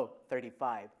really low,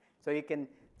 35. So you can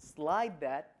slide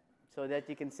that so that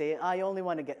you can say, I only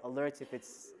want to get alerts if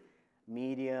it's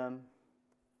medium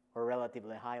or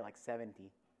relatively high, like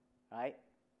 70, right?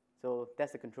 So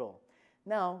that's the control.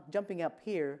 Now, jumping up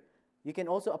here, you can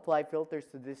also apply filters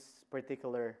to this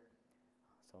particular.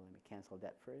 So let me cancel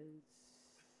that first.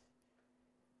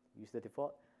 Use the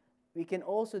default. We can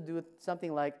also do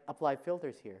something like apply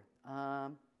filters here.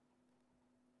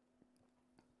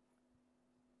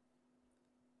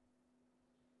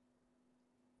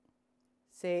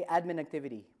 Say admin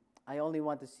activity. I only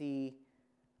want to see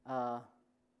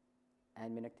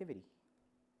admin activity,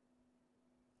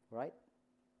 right?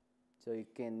 So you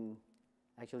can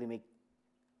actually make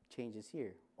changes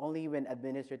here. Only when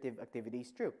administrative activity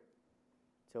is true.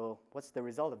 So what's the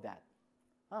result of that?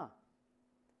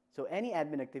 So any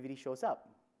admin activity shows up.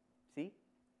 See?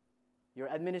 Your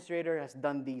administrator has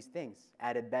done these things.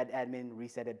 Added bad admin,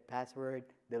 resetted password,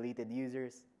 deleted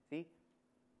users. See?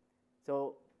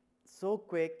 So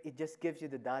quick, it just gives you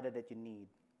the data that you need.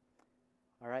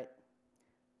 All right?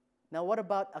 Now what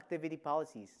about activity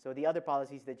policies? So the other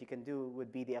policies that you can do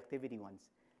would be the activity ones.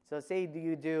 So say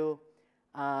you do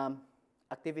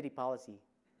activity policy.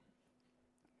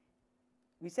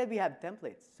 We said we have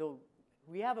templates. So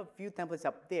we have a few templates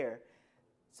up there.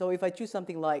 So if I choose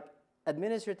something like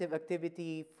administrative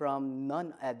activity from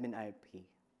non-admin IP,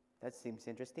 that seems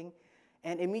interesting.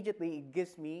 And immediately it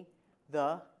gives me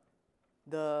the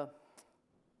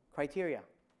criteria.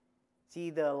 See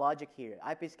the logic here.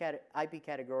 IP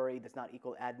category does not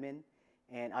equal admin,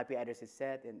 and IP address is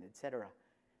set, and etc.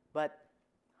 But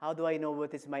how do I know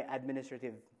what is my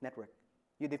administrative network?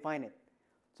 You define it.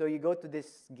 So you go to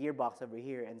this gearbox over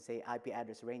here and say IP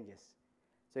address ranges.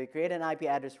 So you create an IP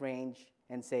address range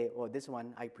and say, oh, this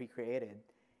one I pre-created,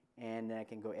 and I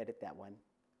can go edit that one.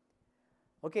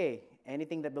 Okay,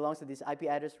 anything that belongs to this IP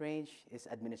address range is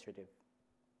administrative.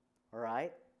 All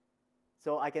right?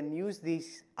 So I can use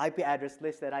these IP address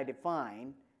lists that I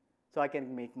define so I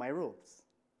can make my rules.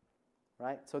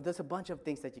 Right? So there's a bunch of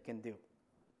things that you can do.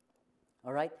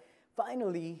 All right?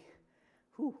 Finally,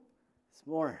 it's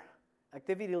more.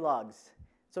 Activity logs.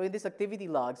 So in these activity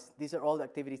logs, these are all the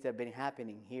activities that have been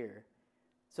happening here.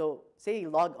 So say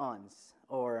log-ons,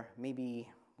 or maybe,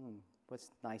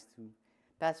 what's nice to,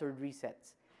 password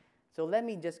resets. So let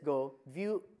me just go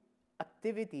view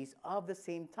activities of the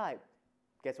same type.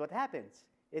 Guess what happens?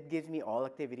 It gives me all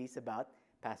activities about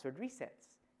password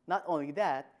resets. Not only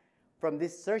that, from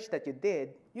this search that you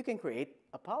did, you can create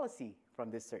a policy from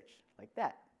this search, like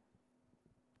that.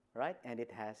 Right? And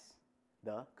it has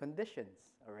the conditions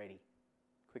already.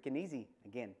 Quick and easy,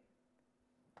 again.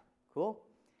 Cool?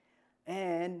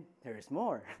 And there's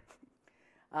more.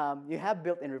 You have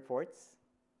built-in reports,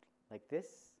 like this.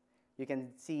 You can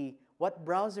see what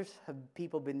browsers have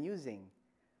people been using.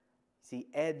 See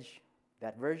Edge,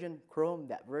 that version, Chrome,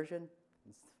 that version,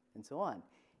 and so on.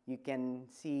 You can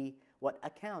see what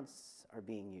accounts are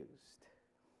being used.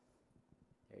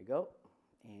 There you go.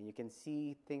 And you can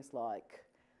see things like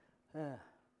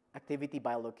activity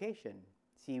by location.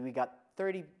 See, we got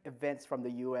 30 events from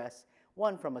the US,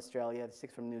 1 from Australia,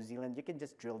 6 from New Zealand. You can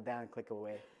just drill down, click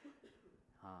away.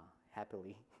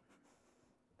 happily,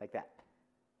 like that.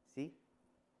 See?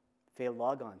 Failed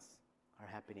logons are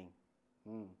happening.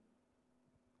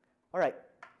 All right,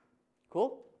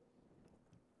 cool?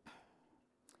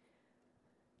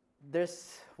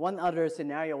 There's one other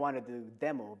scenario I wanted to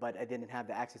demo, but I didn't have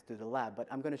the access to the lab, but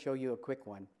I'm going to show you a quick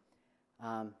one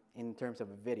in terms of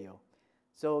a video.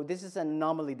 So this is an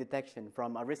anomaly detection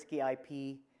from a risky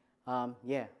IP.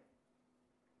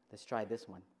 Let's try this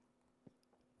one.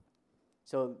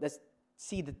 So let's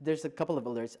see that there's a couple of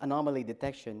alerts, anomaly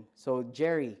detection. So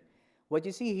Jerry, what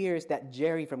you see here is that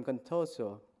Jerry from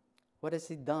Contoso, what has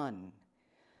he done?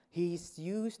 He's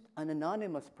used an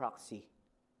anonymous proxy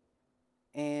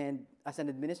and as an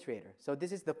administrator. So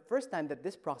this is the first time that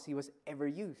this proxy was ever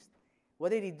used. What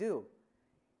did he do?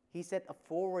 He set a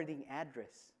forwarding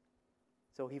address.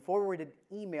 So he forwarded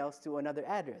emails to another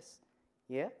address.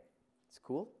 Yeah, it's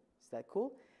cool. Is that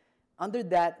cool? Under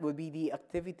that would be the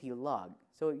activity log.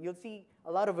 So you'll see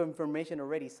a lot of information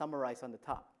already summarized on the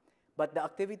top. But the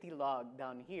activity log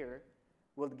down here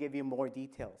will give you more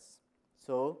details.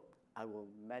 So I will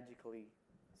magically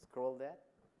scroll that.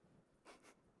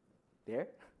 There.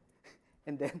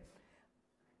 And then,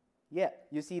 yeah,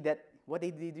 you see that, what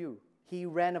did he do? He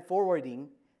ran a forwarding,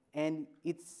 and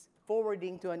it's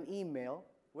forwarding to an email,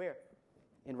 where?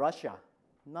 In Russia.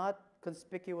 Not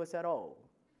conspicuous at all.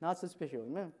 Not suspicious.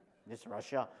 Just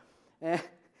Russia.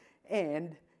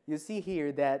 And you see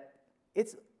here that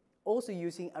it's also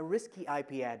using a risky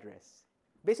IP address.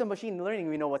 Based on machine learning,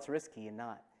 we know what's risky and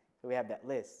not. So we have that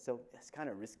list. So it's kind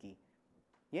of risky.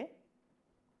 Yeah?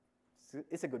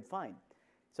 It's a good find.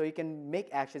 So you can make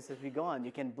actions as we go on.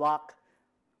 You can block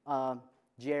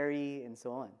Jerry and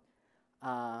so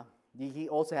on. He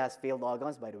also has failed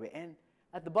logons, by the way. And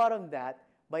at the bottom of that,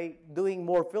 by doing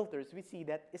more filters, we see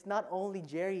that it's not only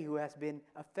Jerry who has been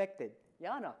affected,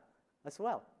 Yana as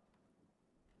well,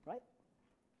 right?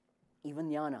 Even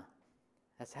Yana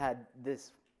has had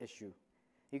this issue.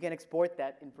 You can export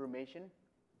that information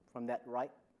from that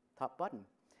right top button.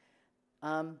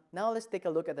 Now let's take a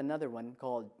look at another one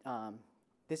called,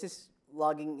 this is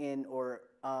logging in or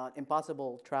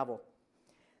impossible travel.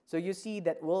 So you see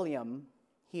that William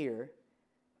here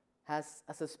has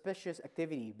a suspicious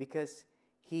activity because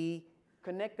he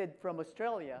connected from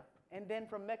Australia and then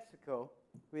from Mexico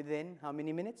within how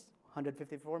many minutes?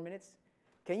 154 minutes.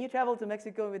 Can you travel to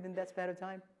Mexico within that span of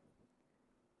time?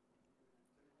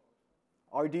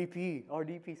 RDP.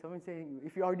 Someone's saying,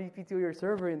 if you RDP to your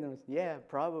server in those, yeah,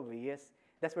 probably, yes.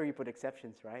 That's where you put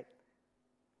exceptions, right?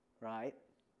 Right?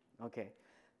 Okay.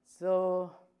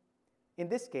 So in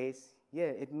this case, yeah,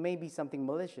 it may be something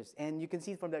malicious. And you can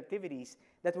see from the activities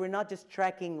that we're not just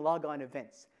tracking logon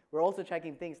events. We're also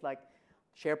tracking things like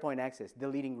SharePoint access,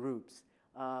 deleting groups,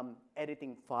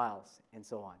 editing files, and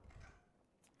so on.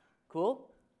 Cool?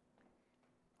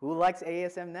 Who likes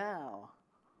ASM now?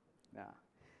 Nah.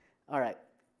 All right.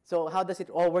 So how does it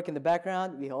all work in the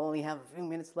background? We only have a few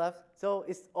minutes left. So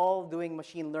it's all doing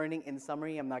machine learning in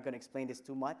summary. I'm not going to explain this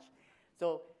too much.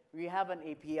 So we have an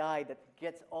API that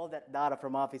gets all that data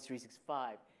from Office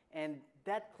 365. And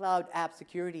that cloud app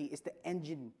security is the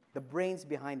engine, the brains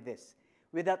behind this.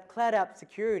 With that cloud app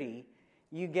security,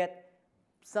 you get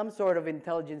some sort of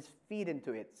intelligence feed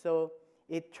into it. So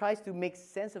it tries to make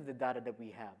sense of the data that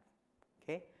we have.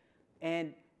 Okay?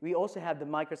 And we also have the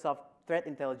Microsoft Threat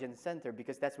Intelligence Center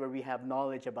because that's where we have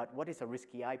knowledge about what is a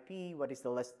risky IP, what is a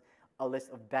list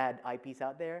of bad IPs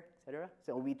out there, etc.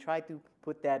 So we try to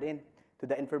put that in to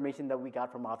the information that we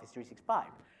got from Office 365.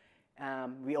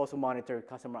 We also monitor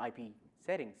customer IP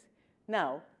settings.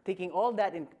 Now, taking all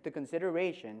that into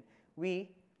consideration,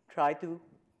 we try to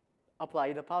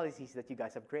apply the policies that you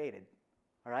guys have created.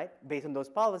 All right? Based on those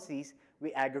policies,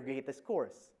 we aggregate the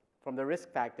scores from the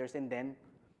risk factors, and then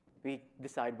we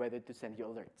decide whether to send you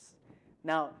alerts.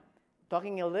 Now,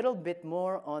 talking a little bit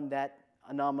more on that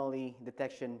anomaly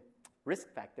detection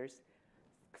risk factors,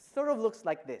 sort of looks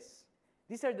like this.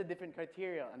 These are the different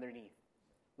criteria underneath.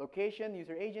 Location,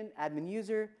 user agent, admin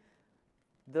user.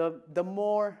 The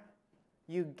more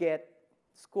you get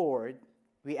scored,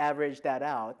 we average that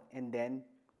out, and then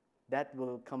that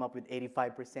will come up with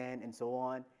 85% and so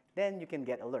on. Then you can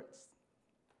get alerts.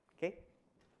 Okay?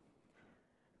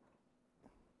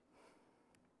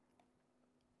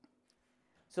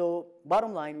 So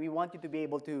bottom line, we want you to be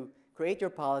able to create your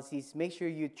policies, make sure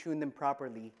you tune them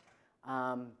properly,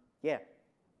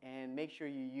 and make sure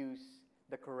you use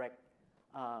the correct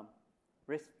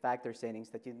risk factor settings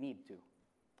that you need to.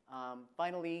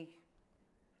 Finally,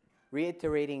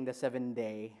 reiterating the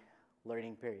 7-day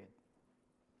learning period.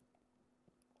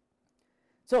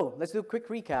 So let's do a quick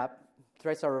recap.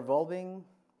 Threats are evolving.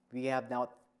 We have now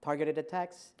targeted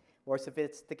attacks, more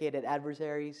sophisticated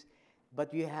adversaries,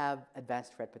 but you have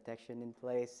advanced threat protection in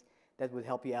place that would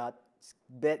help you out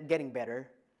getting better.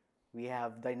 We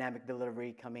have dynamic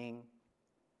delivery coming,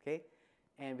 okay?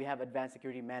 And we have advanced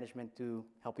security management to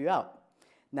help you out.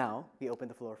 Now, we open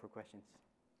the floor for questions.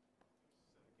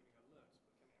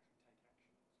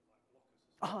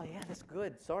 Oh, yeah, that's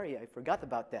good. Sorry, I forgot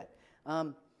about that.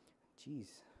 Jeez.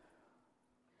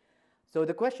 So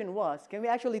the question was, can we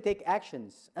actually take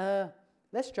actions?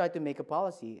 Let's try to make a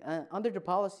policy. Under the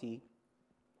policy,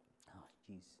 oh,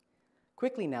 jeez.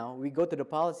 Quickly now, we go to the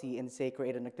policy and say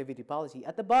create an activity policy.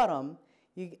 At the bottom,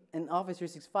 in Office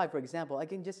 365, for example, I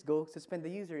can just go suspend the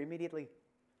user immediately.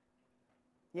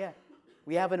 Yeah,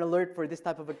 we have an alert for this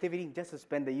type of activity, just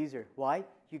suspend the user. Why?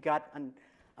 You got an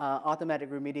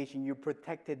automatic remediation. You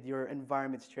protected your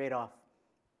environment straight off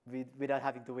without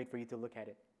having to wait for you to look at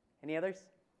it. Any others?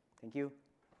 Thank you.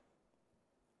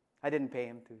 I didn't pay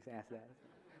him to ask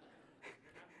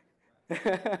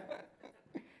that.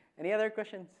 Any other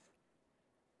questions?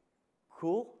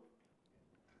 Cool?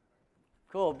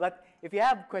 Cool, but if you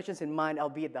have questions in mind, I'll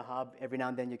be at the hub. Every now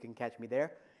and then you can catch me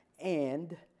there.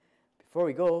 And before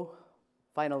we go,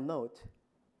 final note.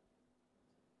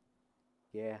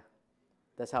 Yeah,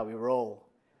 that's how we roll.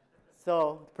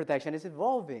 So protection is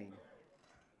evolving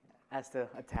as the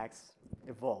attacks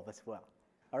evolve as well.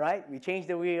 All right, we change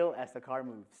the wheel as the car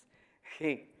moves.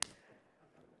 Okay.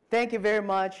 Thank you very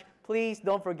much. Please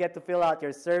don't forget to fill out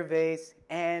your surveys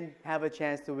and have a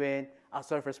chance to win a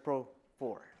Surface Pro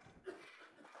 4.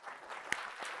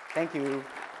 Thank you.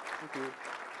 Thank you.